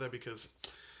worry about that because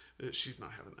she's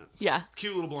not having that. Yeah.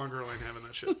 Cute little blonde girl ain't having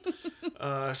that shit.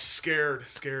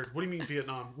 Scared. What do you mean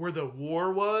Vietnam? Where the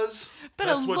war was? But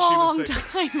That's a what long she would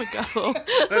say. time ago.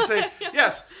 Let's say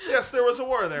yes, there was a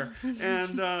war there,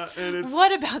 and it's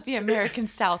What about the American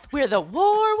South where the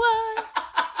war was?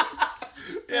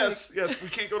 yes, we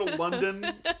can't go to London.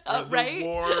 The right?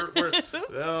 war where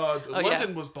London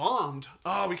yeah. was bombed.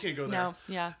 Oh, we can't go there. No,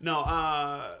 yeah. No,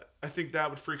 I think that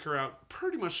would freak her out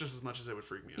pretty much just as much as it would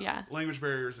freak me out. Yeah. Language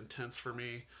barrier is intense for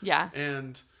me. Yeah.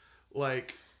 And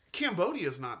like Cambodia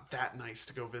is not that nice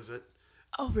to go visit.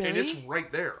 Oh, really? And it's right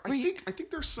there. Were you- I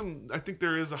think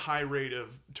there is a high rate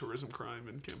of tourism crime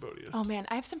in Cambodia. Oh man,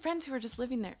 I have some friends who are just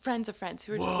living there. Friends of friends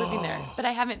who are just living there, but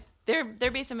I haven't. They're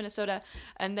based in Minnesota,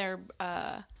 and their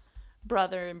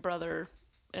brother and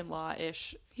brother-in-law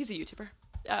ish. He's a YouTuber.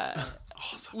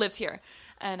 Awesome. Lives here,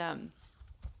 and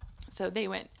so they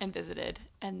went and visited,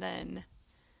 and then,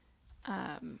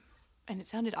 and it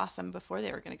sounded awesome before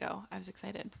they were gonna go. I was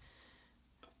excited.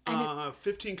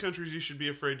 15 countries you should be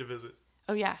afraid to visit.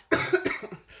 Oh yeah.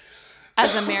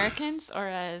 As Americans or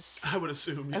as I would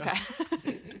assume. Yeah.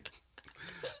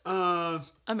 okay.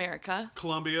 America.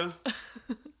 Colombia.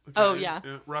 Okay. Oh, yeah.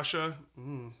 Russia.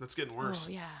 That's getting worse.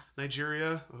 Oh yeah.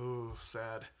 Nigeria. Oh,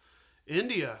 sad.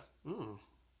 India. Oh,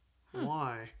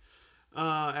 why?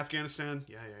 Afghanistan.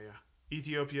 Yeah.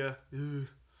 Ethiopia. Ugh.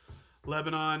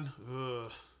 Lebanon,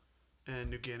 ugh, and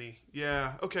New Guinea.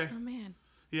 Yeah, okay. Oh man.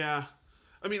 Yeah.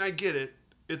 I mean, I get it.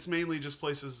 It's mainly just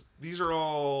places. These are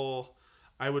all,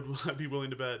 I would be willing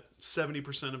to bet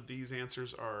 70% of these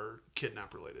answers are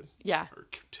kidnap related. Yeah. Or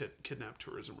kidnap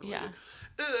tourism related.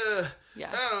 Yeah. Yeah.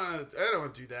 I don't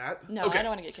want to do that. No, Okay. I don't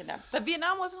want to get kidnapped. But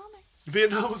Vietnam wasn't on there.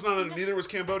 Vietnam was not on it. Neither was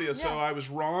Cambodia. So Yeah. I was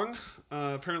wrong.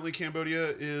 Apparently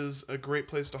Cambodia is a great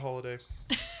place to holiday.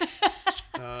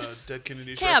 Dead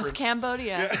Kennedys Camp reference.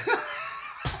 Cambodia. Yeah.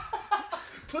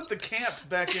 Put the camp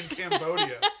back in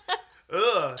Cambodia.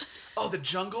 Ugh. Oh, the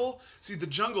jungle. See, the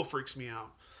jungle freaks me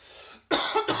out.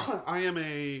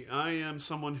 I am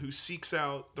someone who seeks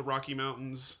out the Rocky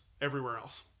Mountains everywhere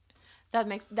else.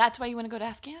 That's why you want to go to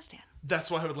Afghanistan.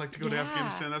 That's why I would like to go to Yeah.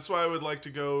 Afghanistan. That's why I would like to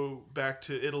go back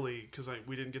to Italy, because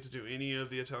we didn't get to do any of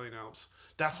the Italian Alps.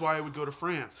 That's why I would go to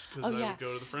France, because Oh, I yeah. would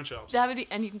go to the French Alps. That would be,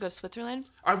 and you can go to Switzerland.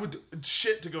 I would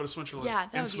shit to go to Switzerland Yeah, that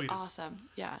and would Sweden. be awesome.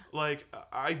 Yeah. Like,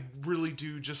 I really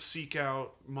do just seek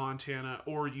out Montana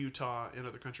or Utah in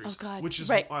other countries. Oh God. Which is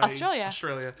right. why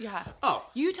Australia. Yeah. Oh.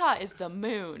 Utah is the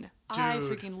moon. I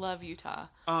Dude. freaking love Utah.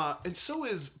 And so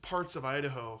is parts of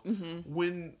Idaho.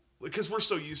 Mm-hmm. Because we're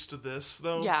so used to this,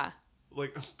 though. Yeah.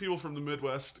 Like, people from the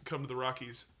Midwest come to the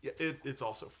Rockies. Yeah, it's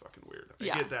also fucking weird. I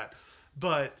Yeah. get that.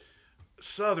 But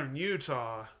southern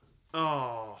Utah,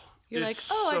 You're like,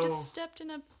 it's I so- just stepped in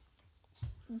a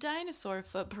dinosaur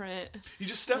footprint. You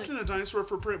just stepped in a dinosaur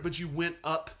footprint, but you went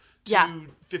up to Yeah.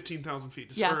 15,000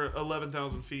 feet, Yeah. or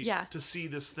 11,000 feet Yeah. to see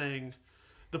this thing.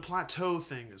 The plateau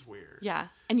thing is weird. Yeah.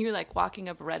 And you're like walking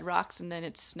up red rocks and then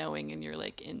it's snowing and you're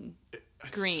like in It's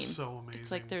green. so amazing.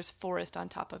 It's like there's forest on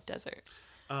top of desert.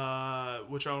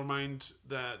 Which I'll remind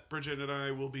that Bridget and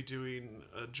I will be doing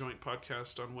a joint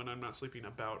podcast on When I'm Not Sleeping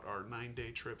about our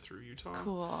 9-day trip through Utah.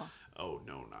 Cool. Oh,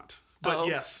 no, not. But Oh.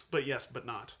 yes, but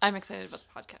not. I'm excited about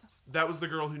the podcast. That was the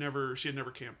girl she had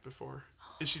never camped before.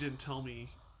 And she didn't tell me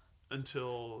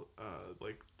until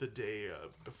like the day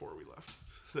before we left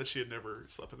that she had never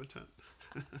slept in a tent.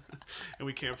 And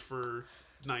we camped for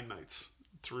 9 nights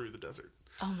through the desert.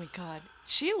 Oh my God.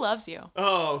 She loves you.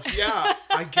 Oh, yeah,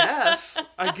 I guess.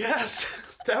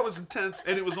 That was intense.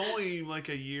 And it was only like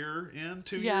a year in,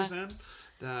 2 Yeah. years in.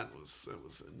 That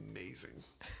was amazing.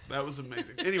 That was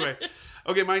amazing. Anyway,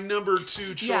 okay, my number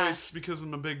 2 choice, because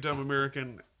I'm a big dumb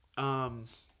American, and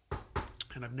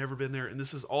I've never been there, and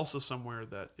this is also somewhere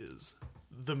that is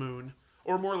the moon,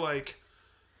 or more like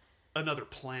another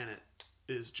planet,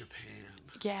 is Japan.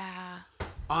 Yeah.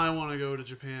 I want to go to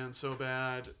Japan so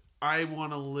bad. I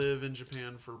want to live in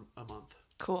Japan for a month.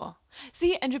 Cool.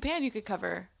 See, in Japan you could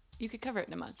cover it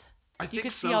in a month. I You think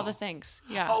could so. see all the things.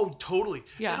 Yeah. Oh, totally.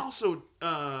 Yeah. And also,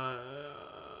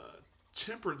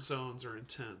 temperate zones are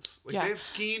intense. Like Yeah. they have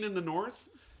skiing in the north,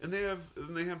 and they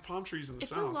have palm trees in the It's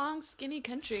south. a long, skinny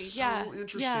country. So yeah.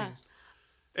 interesting. Yeah.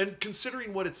 And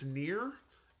considering what it's near,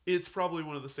 it's probably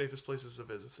one of the safest places to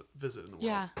visit in the world.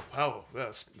 Yeah. Wow,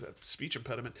 that speech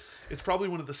impediment. It's probably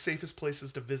one of the safest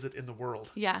places to visit in the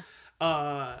world. Yeah.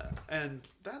 And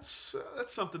that's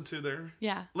something too there.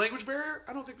 Yeah. Language barrier?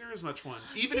 I don't think there is much one.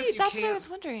 Even See, if you that's can't, what I was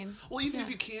wondering. well, even Yeah.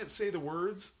 if you can't say the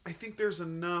words, I think there's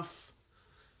enough.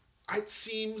 It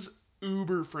seems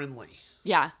uber friendly,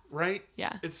 Yeah. right?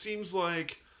 Yeah. It seems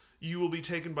like you will be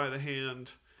taken by the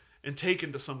hand and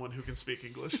taken to someone who can speak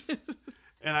English,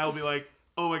 and I will be like,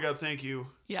 "Oh my God, thank you.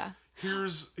 Yeah.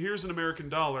 Here's an American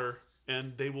dollar,"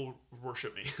 and they will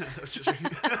worship me.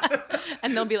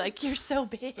 And they'll be like, "You're so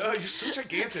big." Oh, you're so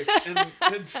gigantic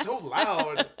and so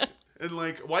loud. And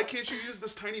like, why can't you use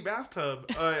this tiny bathtub?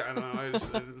 I don't know.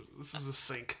 This is a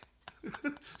sink.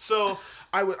 So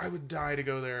I would die to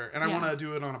go there, and I Yeah. want to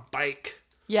do it on a bike.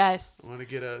 Yes. I want to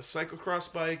get a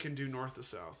cyclocross bike and do north to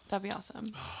south. That'd be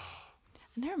awesome.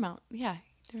 And they're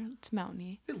it's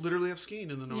mountainy. They literally have skiing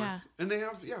in the north, Yeah. and they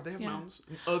have mountains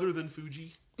other than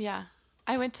Fuji. Yeah.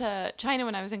 I went to China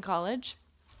when I was in college,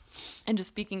 and just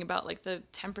speaking about like the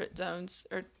temperate zones,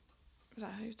 or is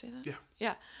that how you say that? Yeah.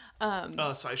 Yeah.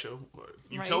 SciShow.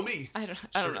 You Right? tell me. I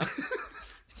don't know.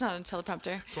 It's not on a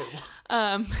teleprompter. It's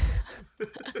horrible.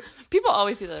 People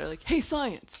always do that. They're like, "Hey,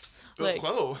 science." Like,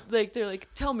 whoa. like they're like,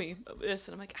 "Tell me this,"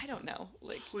 and I'm like, "I don't know."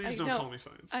 Like, Please don't call me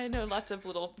science. I know lots of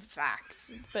little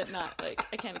facts, but not like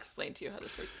I can't explain to you how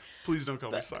this works. Please don't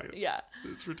call me science. Yeah.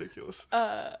 It's ridiculous.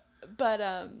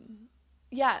 But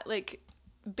yeah, like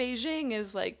Beijing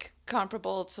is like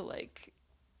comparable to like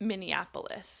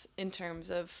Minneapolis in terms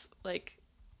of like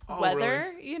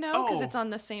weather, really? you know, because Oh. it's on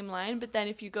the same line. But then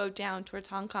if you go down towards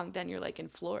Hong Kong, then you're like in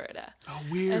Florida. Oh,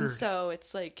 weird. And so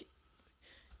it's like,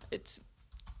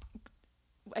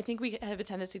 I think we have a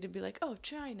tendency to be like, oh,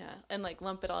 China, and like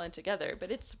lump it all in together.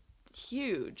 But it's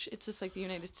huge. It's just like the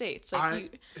United States.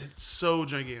 Like it's so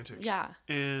gigantic. Yeah.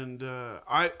 And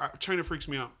China freaks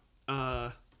me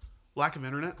out. Lack of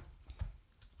internet,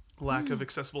 lack of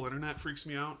accessible internet freaks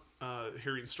me out.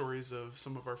 Hearing stories of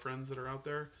some of our friends that are out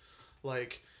there,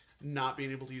 like not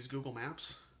being able to use Google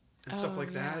Maps and stuff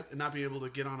like that, and not being able to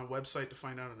get on a website to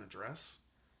find out an address,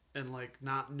 and like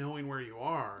not knowing where you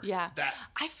are. Yeah. That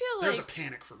I feel there's like a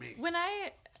panic for me. when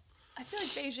I feel like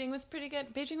Beijing was pretty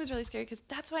good. Beijing was really scary because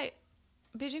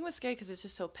Beijing was scary because it's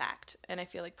just so packed, and I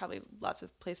feel like probably lots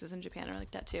of places in Japan are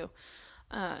like that too.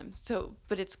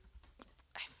 But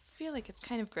I feel like it's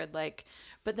kind of grid-like,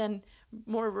 but then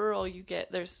more rural you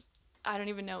get. I don't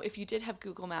even know if you did have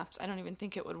Google Maps. I don't even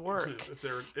think it would work. If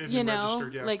they're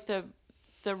registered, yeah. Like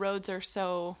the roads are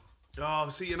so. Oh,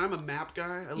 see, and I'm a map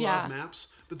guy. I love maps,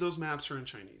 but those maps are in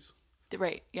Chinese.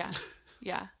 Right. Yeah.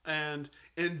 Yeah. and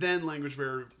then language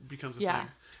barrier becomes a thing.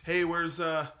 Hey, where's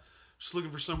just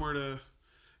looking for somewhere to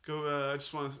go. I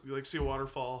just want to like see a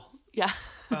waterfall. Yeah.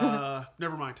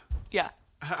 Never mind. Yeah.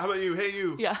 How about you? Hey,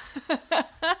 you. Yeah.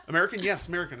 American? Yes,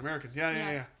 American.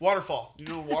 Yeah. Waterfall. You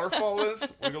know what a waterfall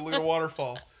is? Want to go look at a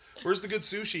waterfall. Where's the good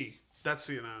sushi? That's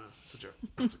it's a joke.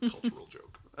 That's a cultural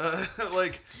joke.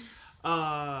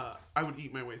 I would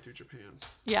eat my way through Japan.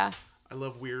 Yeah. I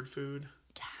love weird food.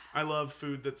 Yeah. I love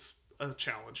food that's a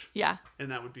challenge. Yeah.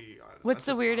 And that would be. What's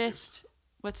the weirdest?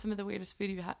 What's some of the weirdest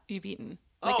food you've eaten?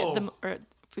 Like or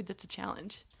food that's a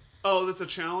challenge. Oh, that's a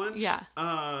challenge? Yeah.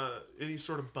 Any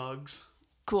sort of bugs.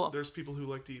 Cool. There's people who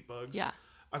like to eat bugs. Yeah.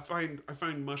 I find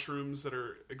mushrooms that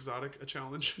are exotic a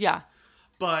challenge. Yeah.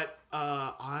 But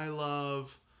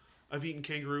I've eaten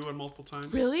kangaroo on multiple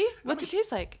times. Really? What's it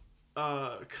taste like?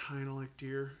 Kind of like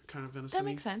deer, kind of venison. That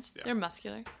makes sense. Yeah. They're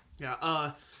muscular.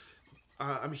 Yeah.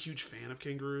 I'm a huge fan of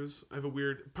kangaroos. I have a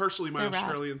weird. Personally, my They're rad.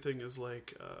 Australian thing is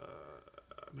like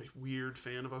I'm a weird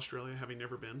fan of Australia, having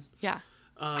never been. Yeah.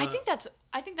 I think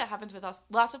that happens with us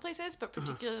lots of places, but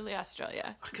particularly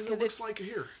Australia. Because it looks like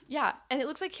here. Yeah, and it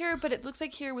looks like here, but it looks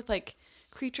like here with like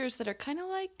creatures that are kind of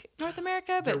like North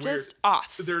America, but They're just weird.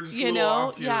 off. They're just you a little know,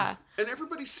 off here. yeah. And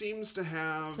everybody seems to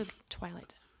have It's a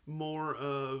Twilight Zone. more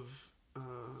of.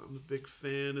 I'm a big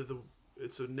fan of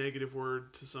it's a negative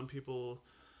word to some people,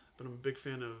 but I'm a big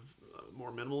fan of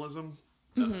more minimalism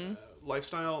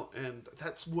lifestyle, and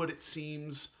that's what it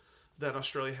seems that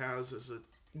Australia has is a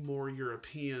more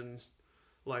European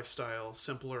lifestyle,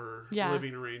 simpler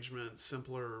living arrangements,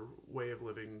 simpler way of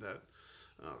living that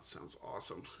it sounds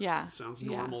awesome. Yeah. It sounds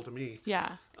normal to me.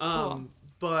 Yeah. Cool.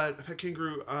 But I've had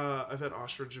kangaroo, I've had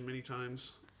ostrich many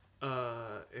times,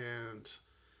 and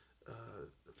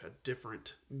I've had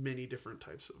many different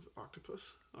types of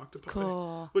octopi,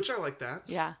 Cool. which I like that.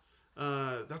 Yeah.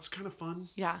 That's kind of fun.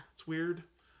 Yeah. It's weird.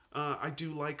 I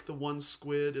do like the one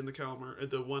squid in the calamari,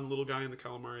 the one little guy in the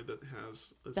calamari that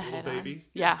has his The little head baby. on.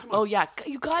 Yeah. Come on. Oh yeah.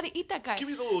 You gotta eat that guy. Give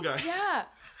me the little guy. Yeah.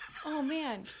 Oh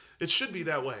man. It should be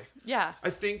that way. Yeah. I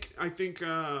think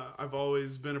I've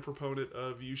always been a proponent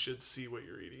of you should see what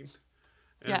you're eating.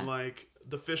 And like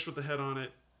the fish with the head on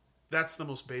it, that's the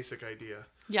most basic idea.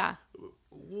 Yeah.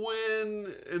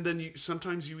 And then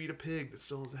sometimes you eat a pig that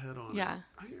still has a head on it. Yeah.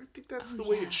 I think that's the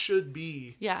way it should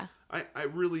be. Yeah. I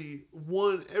really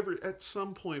at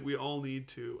some point we all need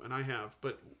to, and I have,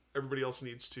 but everybody else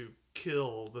needs to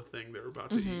kill the thing they're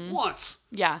about to eat once.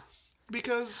 Yeah.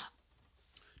 Because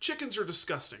chickens are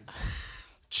disgusting.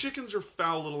 Chickens are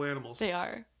foul little animals. They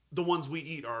are. The ones we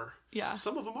eat are. Yeah.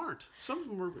 Some of them aren't. Some of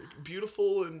them are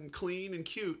beautiful and clean and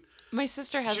cute. My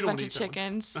sister has a bunch of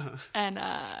chickens, and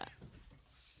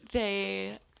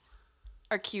they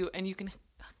are cute, and you can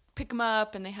pick them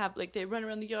up, and they run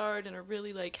around the yard and are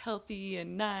really like healthy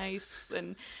and nice,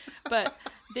 but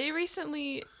they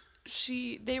recently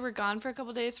they were gone for a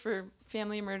couple days for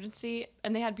family emergency,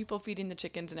 and they had people feeding the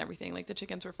chickens and everything. Like the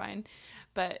chickens were fine,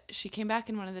 but she came back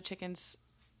and one of the chickens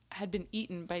had been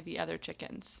eaten by the other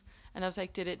chickens. And I was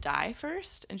like, did it die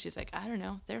first? And she's like, I don't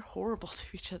know. They're horrible to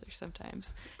each other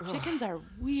sometimes. Chickens are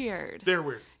weird. They're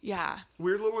weird. Yeah.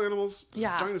 Weird little animals.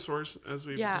 Yeah. Dinosaurs, as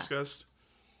we've discussed.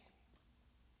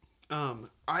 I've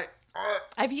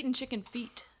eaten chicken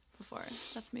feet before.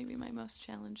 That's maybe my most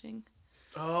challenging.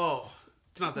 Oh,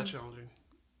 it's not that challenging.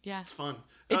 Yeah. It's fun.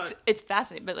 It's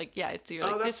fascinating, but like, yeah, you're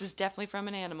like, this is definitely from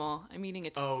an animal. I'm eating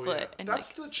its foot. Yeah. And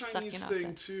that's like, the Chinese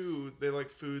thing too. They like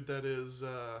food that is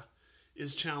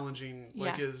challenging.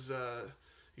 Like you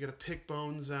gotta pick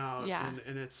bones out. Yeah.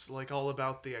 And it's like all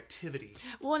about the activity.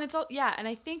 Well, and it's all, and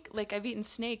I think like I've eaten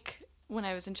snake when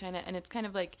I was in China, and it's kind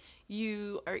of like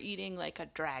you are eating like a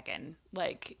dragon.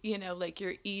 Like, you know, like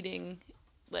you're eating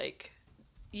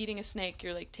a snake,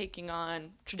 you're like taking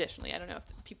on, traditionally, I don't know if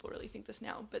people really think this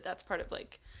now, but that's part of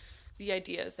like the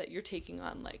idea is that you're taking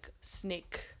on like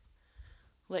snake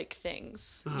like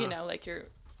things, you know, like you're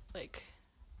like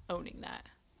owning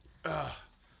that.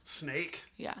 Snake.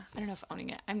 Yeah, I don't know if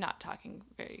owning it. I'm not talking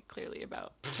very clearly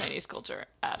about Chinese culture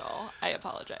at all. I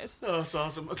apologize. Oh, that's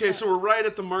awesome. Okay, so we're right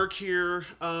at the mark here.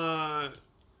 Caitlin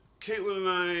and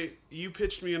I, you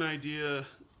pitched me an idea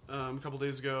a couple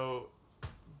days ago.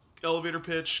 Elevator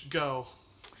pitch, go.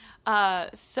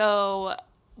 So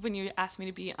when you asked me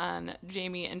to be on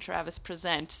Jamie and Travis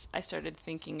Present, I started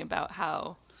thinking about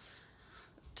how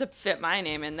to fit my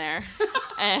name in there.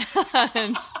 And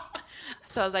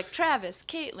so I was like, Travis,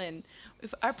 Caitlin,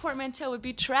 if our portmanteau would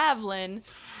be traveling,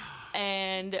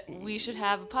 and we should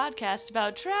have a podcast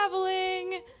about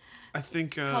traveling I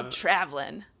think called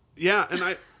Traveling. yeah, and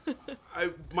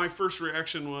I my first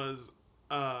reaction was,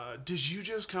 did you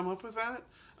just come up with that?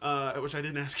 Which I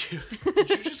didn't ask you. Did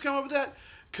you just come up with that?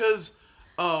 Because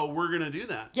we're gonna do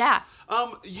that. Yeah.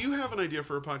 You have an idea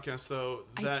for a podcast though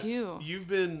that I do. you've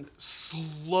been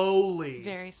slowly,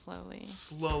 Very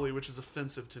slowly. which is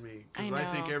offensive to me because I I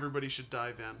think know. everybody should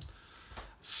dive in. I've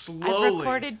Slowly.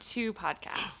 recorded 2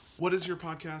 podcasts. What is your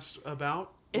podcast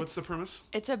about? What's It's- the premise?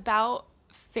 It's about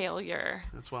failure.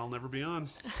 That's why I'll never be on.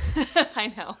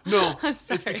 I know. No, I'm it's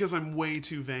sorry. because I'm way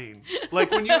too vain.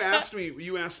 Like when you asked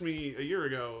me a year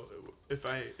ago if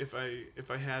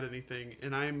I had anything,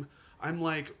 and I'm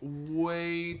like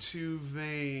way too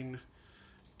vain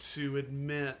to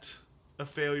admit a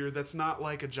failure that's not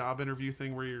like a job interview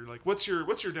thing where you're like, what's your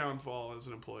downfall as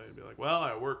an employee? And be like, well,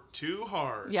 I work too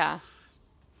hard. Yeah.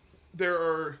 There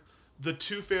are the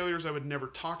 2 failures I would never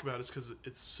talk about is because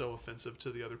it's so offensive to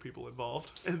the other people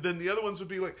involved. And then the other ones would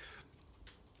be like,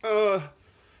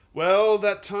 well,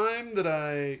 that time that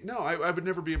I would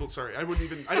never be able to, sorry, I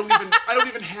don't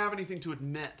even have anything to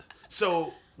admit.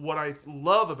 So what I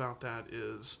love about that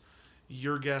is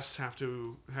your guests have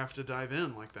to dive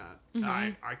in like that.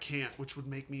 Mm-hmm. I can't, which would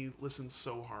make me listen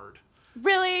so hard.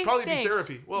 Really? Probably Thanks. be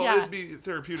therapy. Well, yeah. it'd be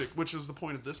therapeutic, which is the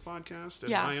point of this podcast and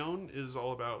Yeah. my own is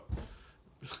all about.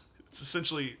 It's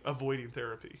essentially avoiding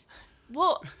therapy.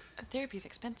 Well, therapy's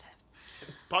expensive.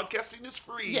 Podcasting is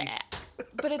free. Yeah.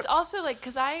 But it's also like,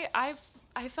 because I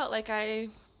felt like I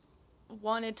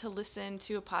wanted to listen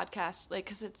to a podcast, like,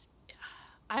 because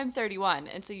I'm 31,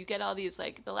 and so you get all these,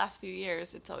 like, the last few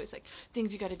years, it's always like,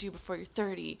 things you got to do before you're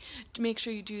 30, to make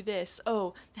sure you do this.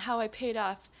 Oh, how I paid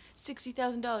off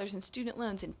 $60,000 in student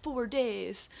loans in 4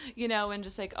 days, you know, and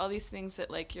just, like, all these things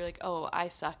that, like, you're like, oh, I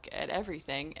suck at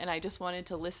everything, and I just wanted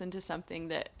to listen to something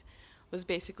that was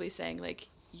basically saying, like,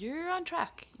 you're on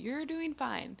track, you're doing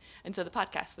fine. And so the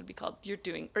podcast would be called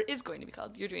is going to be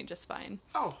called You're Doing Just Fine.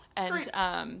 Oh, that's And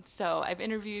great. so I've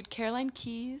interviewed Caroline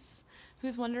Keyes,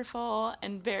 who's wonderful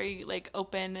and very like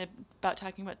open about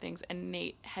talking about things, and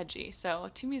Nate Hedgie.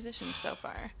 So 2 musicians so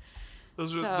far.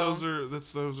 Those are the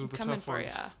Coming tough for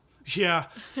ones. ya. Yeah,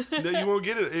 no, you won't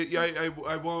get it.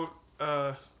 I won't.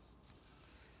 I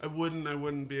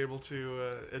wouldn't be able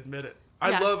to admit it.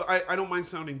 Yeah. I don't mind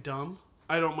sounding dumb.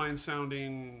 I don't mind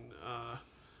sounding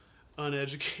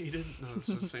uneducated. No, it's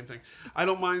the same thing. I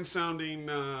don't mind sounding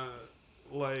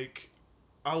like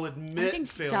I'll I admit think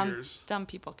failures. dumb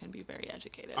people can be very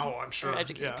educated. Oh, I'm sure. Or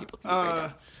educated yeah. people can be very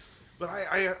dumb. But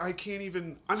I can't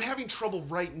even. I'm having trouble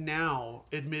right now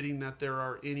admitting that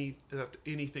that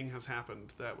anything has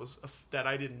happened that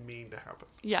I didn't mean to happen.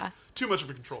 Yeah. Too much of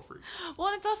a control freak. Well,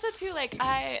 and it's also too like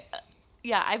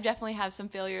I've definitely have some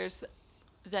failures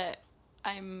that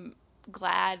I'm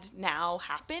glad now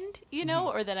happened, you know,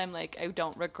 or that I'm like I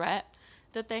don't regret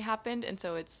that they happened, and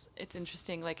so it's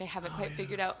interesting. Like I haven't quite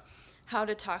figured out how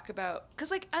to talk about, because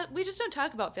like we just don't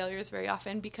talk about failures very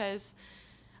often because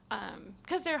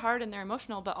they're hard and they're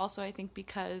emotional, but also I think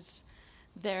because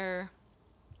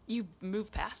you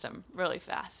move past them really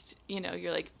fast. You know,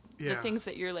 you're like. Yeah. The things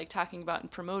that you're like talking about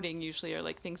and promoting usually are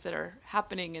like things that are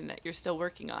happening and that you're still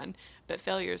working on. But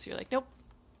failures, you're like, nope,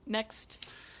 next.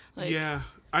 Like, Yeah,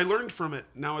 I learned from it.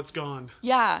 Now it's gone.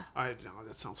 Yeah. No,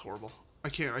 that sounds horrible. I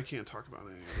can't talk about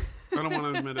any of it. I don't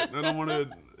want to admit it. I don't want to.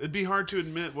 It'd be hard to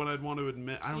admit what I'd want to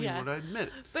admit. I don't even want to admit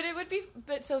it. But it would be.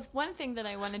 But so one thing that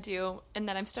I want to do and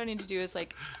that I'm starting to do is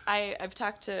like I've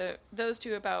talked to those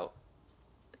 2 about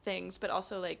things, but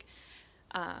also like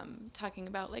talking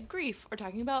about like grief or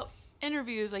talking about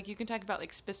interviews. Like you can talk about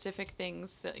like specific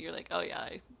things that you're like, oh yeah,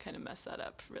 I kind of messed that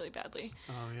up really badly.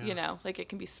 Oh yeah. You know, like it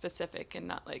can be specific and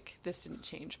not like this didn't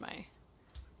change my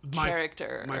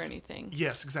character or anything.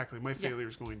 Yes, exactly. My failure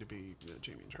is going to be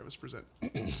Jamie and Travis Present.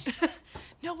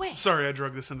 No way. Sorry, I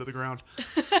drug this into the ground.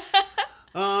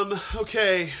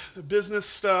 Okay, the business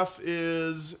stuff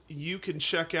is you can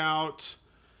check out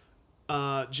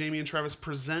Jamie and Travis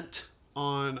Present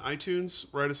on iTunes.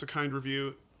 Write us a kind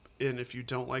review. And if you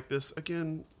don't like this,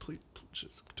 again, please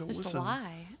just don't Just listen. a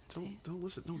lie. Don't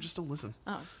listen. No, just don't listen.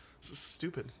 Oh. It's just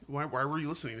stupid. Why were you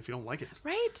listening if you don't like it?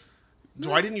 Right?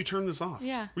 Why didn't you turn this off?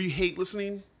 Yeah. Were you hate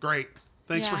listening? Great.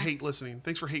 Thanks for Yeah. hate listening.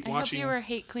 Thanks for hate I watching. hope you were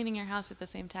hate cleaning your house at the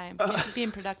same time. Being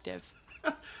productive.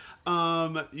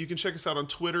 You can check us out on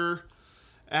Twitter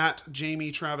at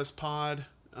Jamie Travis Pod.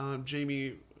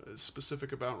 Jamie is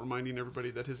specific about reminding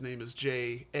everybody that his name is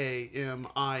Jamie.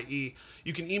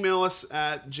 You can email us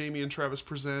at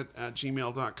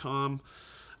jamieandtravispresent@gmail.com.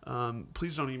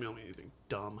 Please don't email me anything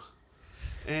dumb.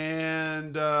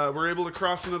 And we're able to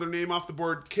cross another name off the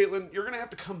board. Caitlin, you're going to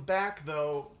have to come back,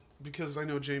 though, because I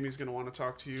know Jamie's going to want to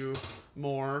talk to you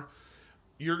more.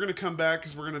 You're going to come back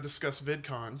because we're going to discuss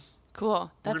VidCon.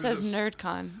 Cool. That gonna says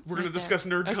NerdCon. We're going right to discuss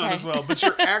there. NerdCon Okay. as well, but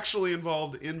you're actually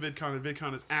involved in VidCon, and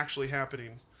VidCon is actually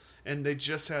happening. And they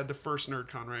just had the first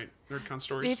NerdCon, right? NerdCon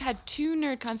stories. They've had 2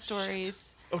 NerdCon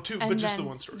stories. Oh, 2, and but just the then-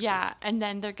 one story. Yeah, and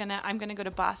then I'm gonna go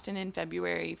to Boston in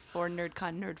February for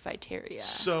NerdCon Nerdfighteria.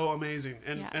 So amazing.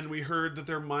 And Yeah. and we heard that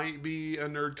there might be a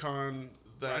NerdCon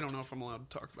that I don't know if I'm allowed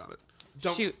to talk about it.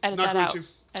 Shoot, edit not that going out. to.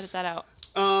 Edit that out.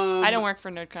 I don't work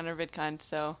for NerdCon or VidCon,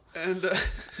 so And,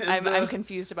 I'm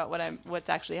confused about what's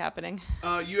actually happening.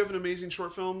 you have an amazing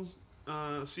short film,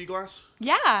 Sea Glass.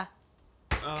 Yeah.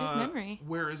 Good memory.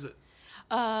 Where is it?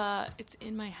 It's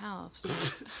in my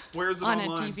house Where is it on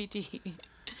online? a DVD.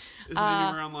 Is it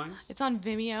anywhere online? It's on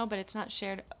Vimeo, but it's not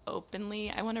shared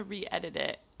openly. I want to re-edit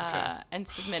it Okay. and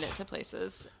submit it to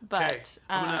places. Okay. But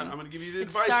I'm gonna give you the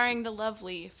it's advice. starring the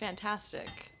lovely, fantastic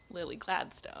Lily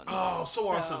Gladstone. Oh, so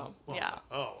awesome. Well, yeah.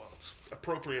 Oh, well, it's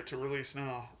appropriate to release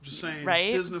now. Just saying,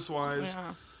 Right? business-wise.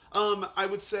 Yeah. I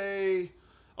would say,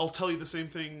 I'll tell you the same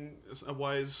thing as a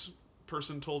wise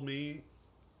person told me.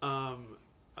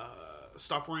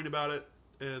 Stop worrying about it,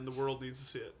 and the world needs to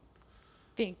see it.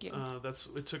 Thank you.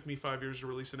 It took me 5 years to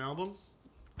release an album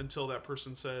until that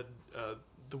person said,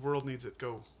 the world needs it,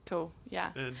 go. Cool.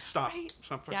 Yeah. And stop. Right.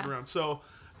 Stop fucking Yeah. around. So,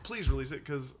 please release it,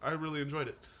 because I really enjoyed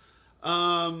it.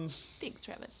 Thanks,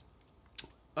 Travis.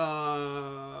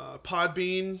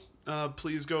 Podbean.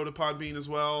 Please go to Podbean as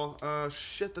well.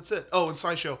 That's it. Oh, and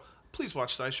SciShow. Please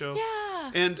watch SciShow.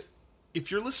 Yeah. And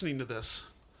if you're listening to this,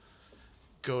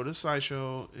 go to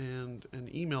SciShow and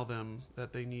email them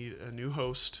that they need a new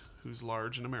host who's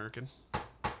large and American.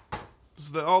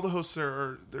 So all the hosts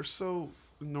there they're so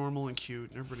normal and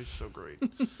cute, and everybody's so great.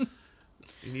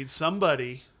 You need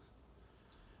somebody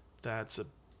that's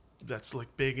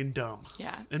like big and dumb.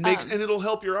 Yeah. And and it'll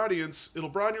help your audience. It'll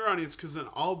broaden your audience, because then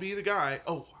I'll be the guy.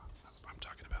 Oh, I'm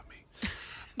talking about me.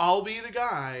 I'll be the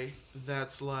guy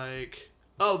that's like,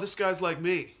 oh, this guy's like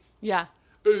me. Yeah.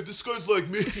 Hey, this guy's like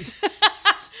me.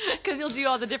 Because you'll do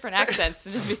all the different accents,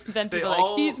 and then people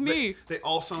are like, he's me. They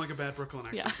all sound like a bad Brooklyn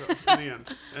accent, Yeah. though, in the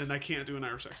end. And I can't do an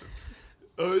Irish accent.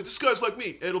 This guy's like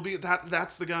me. It'll be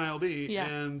that's the guy I'll be. Yeah.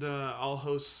 And I'll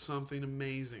host something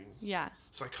amazing. Yeah.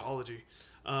 Psychology.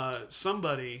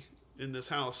 Somebody in this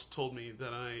house told me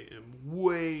that I am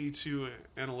way too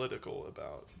analytical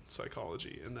about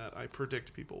psychology, and that I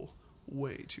predict people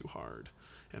way too hard.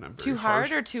 And I'm very Too hard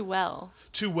harsh. or too well?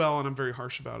 Too well, and I'm very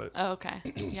harsh about it. Oh, okay.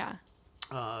 Yeah.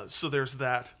 So there's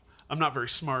that. I'm not very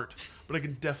smart, but I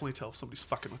can definitely tell if somebody's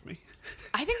fucking with me.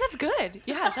 I think that's good.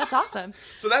 Yeah, that's awesome.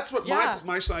 So that's what Yeah.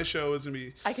 my SciShow is going to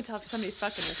be. I can tell if somebody's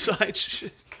fucking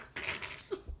with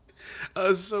me.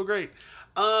 It's so great.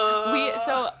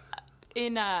 We're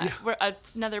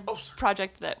another Oh, sorry.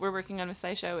 project that we're working on with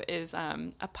SciShow is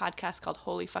a podcast called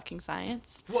Holy Fucking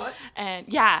Science. What? And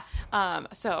yeah,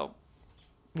 so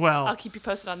Well, I'll keep you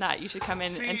posted on that. You should come in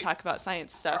See, and talk about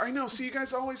science stuff. I know. See, you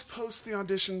guys always post the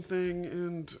audition thing,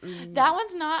 and That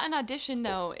one's not an audition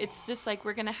though. It's just like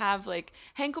we're gonna have like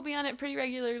Hank will be on it pretty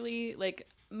regularly, like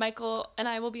Michael and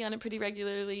I will be on it pretty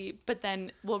regularly, but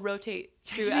then we'll rotate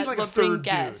through. you need, like, a we'll bring third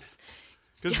dude. guests.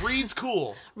 because Reed's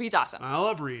cool. Reed's awesome. I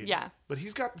love Reed. Yeah. But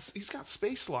he's got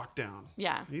space locked down.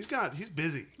 Yeah. He's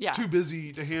busy. Yeah. He's too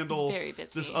busy to handle He's very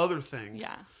busy. this other thing.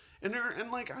 Yeah. And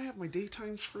like I have my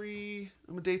daytimes free.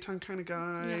 I'm a daytime kind of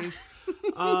guy. Yeah.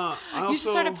 I also You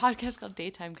should start a podcast called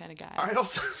Daytime Kind of Guy. I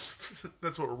also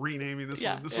that's what we're renaming this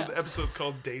Yeah, one. This yeah. one, the episode's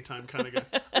called Daytime Kind of Guy.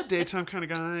 I'm a daytime kind of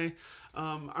guy.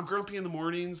 I'm grumpy in the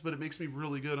mornings, but it makes me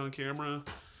really good on camera.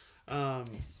 I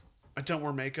don't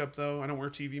wear makeup though. I don't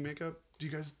wear TV makeup. Do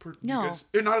you guys? No.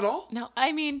 Not at all. No,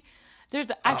 I mean,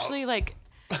 there's actually like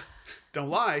Don't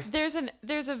lie. there's a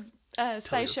Tell you're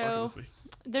fucking SciShow with me.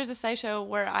 there's a SciShow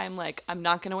where I'm like, I'm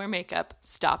not going to wear makeup.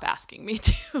 Stop asking me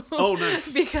to. Oh,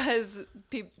 nice. Because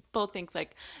people think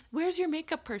like, where's your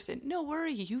makeup person? No, we're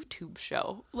a YouTube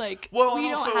show. Like, Well, we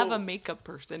and don't also, have a makeup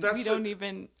person. We don't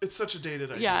even. It's such a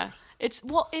dated idea. Yeah.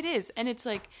 It is. And it's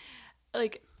like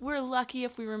we're lucky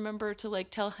if we remember to like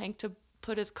tell Hank to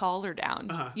put his collar down,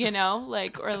 you know,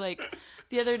 like, or like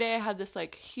the other day I had this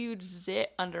like huge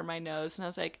zit under my nose and I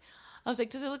was like, does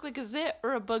it look like a zit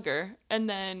or a booger? And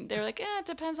then they were like, it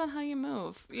depends on how you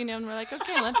move, you know, and we're like,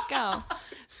 okay, let's go.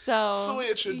 So It's the way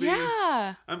it should be.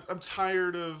 Yeah. I'm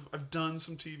tired of, I've done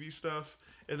some TV stuff,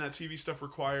 and that TV stuff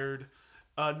required,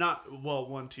 one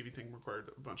TV thing required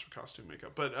a bunch of costume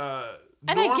makeup, but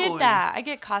And I get that. I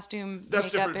get costume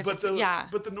that's makeup.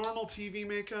 different, but the normal TV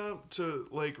makeup to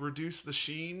like reduce the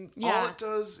sheen, all it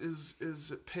does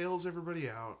is it pales everybody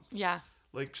out. Yeah.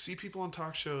 Like, see people on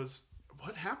talk shows,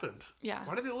 what happened? Yeah.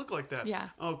 Why do they look like that? Yeah.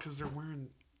 Oh, because they're wearing...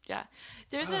 Yeah.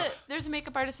 There's a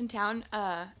makeup artist in town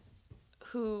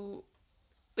who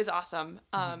is awesome.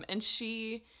 And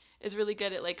she is really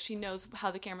good at, like, she knows how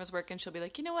the cameras work, and she'll be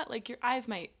like, you know what, like, your eyes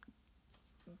might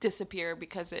disappear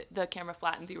because the camera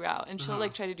flattens you out. And she'll,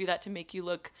 like, try to do that to make you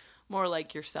look more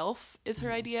like yourself, is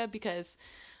her idea, because,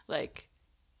 like,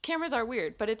 cameras are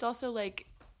weird, but it's also, like,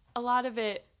 a lot of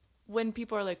it, when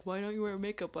people are like, why don't you wear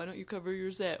makeup? Why don't you cover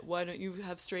your zit? Why don't you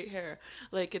have straight hair?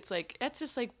 Like, it's like, that's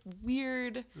just like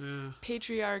weird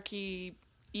patriarchy,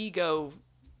 ego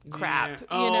crap,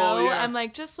 Yeah. you know? Yeah. I'm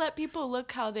like, just let people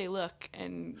look how they look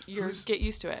and get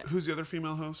used to it. Who's the other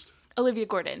female host? Olivia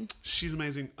Gordon. She's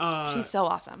amazing. She's so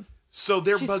awesome. So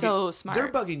She's so smart. They're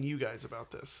bugging you guys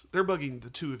about this. They're bugging the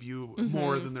two of you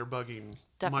more than they're bugging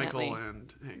Definitely. Michael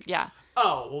and Hank. Yeah.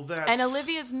 Oh, well, that's... And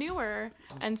Olivia's newer,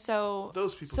 and so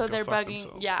Those people so can go they're fuck bugging.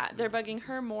 themselves. Yeah, they're bugging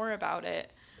her more about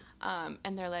it,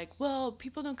 and they're like, "Well,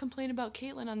 people don't complain about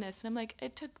Caitlyn on this," and I'm like,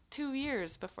 "It took 2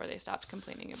 years before they stopped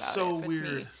complaining about So it with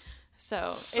weird. me."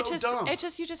 So dumb. it's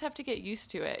just you just have to get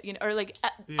used to it, you know, or like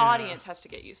audience has to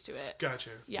get used to it. Gotcha.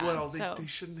 Yeah, Well, so- they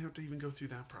shouldn't have to even go through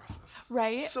that process.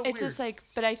 Right? So it's weird. just like,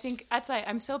 but I think that's like,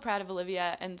 I'm so proud of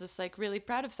Olivia and just like really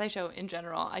proud of SciShow in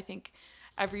general. I think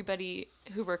everybody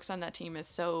who works on that team is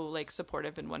so like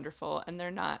supportive and wonderful, and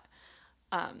they're not.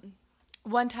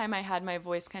 One time I had my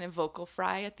voice kind of vocal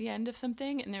fry at the end of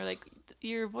something, and they were like,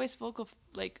 "Your voice vocal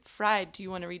like fried. Do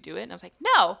you want to redo it?" And I was like,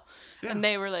 "No," and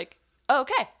they were like, oh,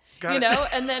 "Okay." Got you it. know,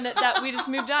 and then that we just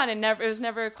moved on, and it was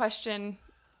never a question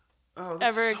Oh,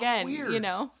 that's ever so again. weird. You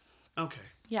know? Okay.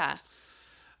 Yeah.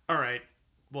 All right.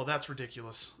 Well, that's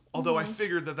ridiculous. Although I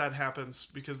figured that happens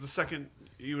because the second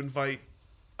you invite,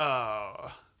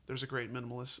 there's a great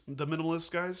minimalist, the minimalist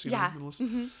guys. You know, Yeah.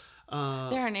 minimalist?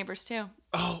 They're our neighbors too.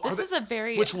 Oh, This is a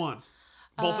very Which one?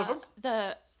 Both of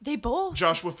them? They both.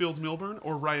 Joshua Fields Milburn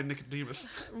or Ryan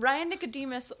Nicodemus? Ryan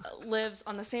Nicodemus lives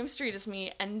on the same street as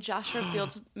me, and Joshua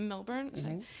Fields Milburn.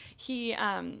 Sorry. He,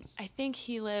 I think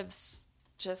he lives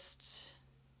just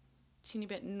a teeny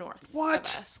bit north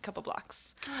What? of us, a couple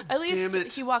blocks. God At least damn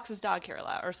it. he walks his dog here a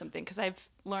lot or something, because I've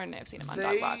seen him on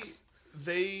dog walks.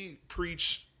 They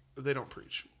preach. They don't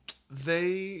preach.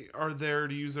 They are there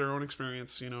to use their own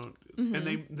experience, you know,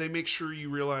 and they make sure you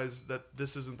realize that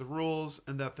this isn't the rules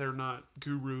and that they're not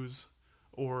gurus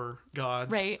or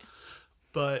gods. Right.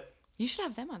 But You should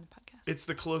have them on the podcast. it's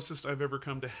the closest I've ever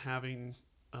come to having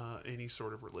any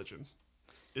sort of religion.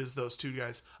 Is those two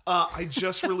guys. I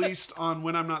just released on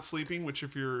When I'm Not Sleeping, which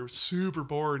if you're super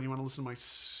bored and you want to listen to my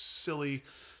silly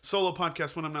solo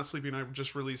podcast, When I'm Not Sleeping, I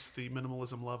just released the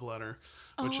Minimalism Love Letter,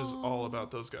 which is all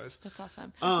about those guys. That's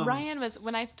awesome. Ryan was,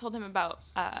 when I told him about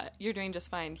You're Doing Just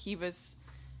Fine, he was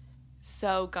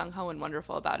so gung-ho and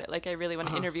wonderful about it. Like, I really want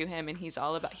to interview him, and he's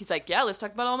like, yeah, let's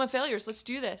talk about all my failures. Let's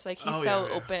do this. Like, he's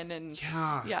open and...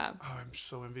 Yeah. Yeah. Oh, I'm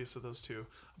so envious of those two.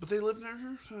 But they live near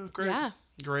her? Great. Yeah.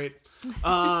 Great.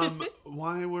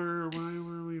 Why were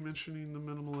we mentioning the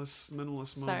minimalist moment?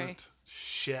 Sorry.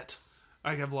 Shit.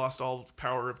 I have lost all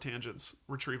power of tangents.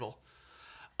 Retrieval.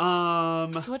 So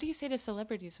what do you say to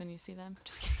celebrities when you see them?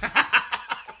 Just kidding.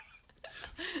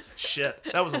 Shit.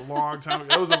 That was a long time ago.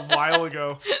 That was a while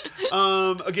ago.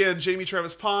 Again, Jamie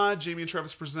Travis Pod, Jamie and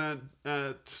Travis Present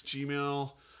at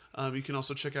Gmail. You can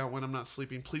also check out When I'm Not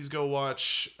Sleeping. Please go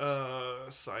watch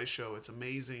SciShow. It's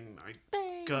amazing. I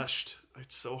gushed.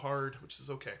 It's so hard, which is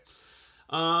okay.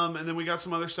 And then we got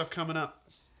some other stuff coming up.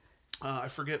 I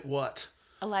forget what.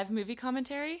 A live movie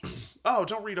commentary? Oh,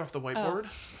 don't read off the whiteboard.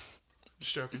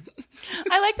 Just joking.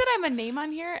 I like that I'm a name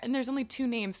on here, and there's only 2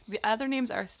 names. The other names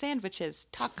are sandwiches,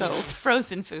 taco,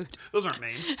 frozen food. Those aren't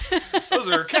names. Those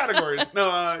are categories.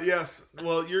 No, yes.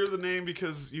 Well, you're the name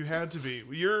because you had to be.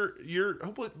 You're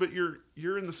hopefully, but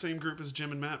you're in the same group as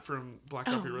Jim and Matt from Black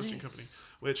Coffee Roasting nice. Company,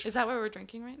 which Is that what we're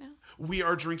drinking right now? we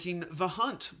are drinking The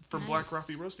Hunt from Black Nice.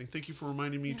 Rocky Roasting. Thank you for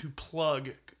reminding me to plug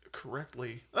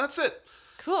correctly. That's it.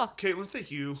 Cool. Caitlin, thank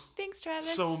you. Thanks,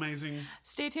 Travis. So amazing.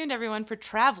 Stay tuned, everyone, for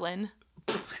Travelin'.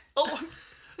 Oh,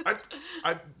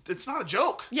 it's not a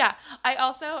joke. Yeah. I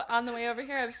also, on the way over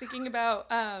here, I was thinking about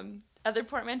other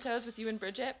portmanteaus with you and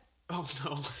Bridget. Oh,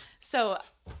 no. So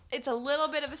it's a little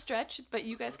bit of a stretch, but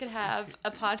you guys could have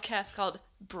a podcast called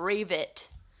Brave It.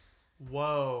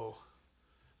 Whoa.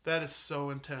 That is so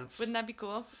intense. Wouldn't that be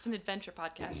cool? It's an adventure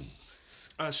podcast.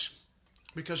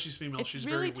 Because she's female, It's she's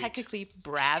really very weak. technically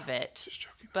Brav It, Just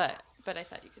joking. but I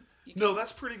thought you could. No,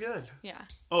 that's pretty good. Yeah.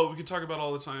 Oh, we could talk about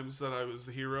all the times that I was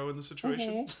the hero in the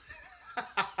situation.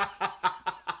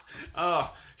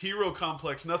 Hero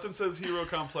complex. Nothing says hero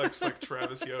complex like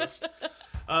Travis Yost.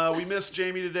 We missed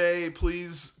Jamie today.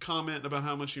 Please comment about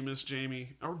how much you miss Jamie.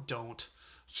 Or don't.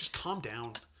 Just calm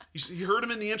down. You heard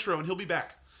him in the intro and he'll be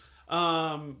back.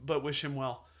 But wish him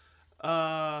well.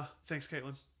 Thanks,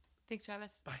 Caitlin. Thanks,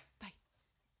 Travis. Bye. Bye.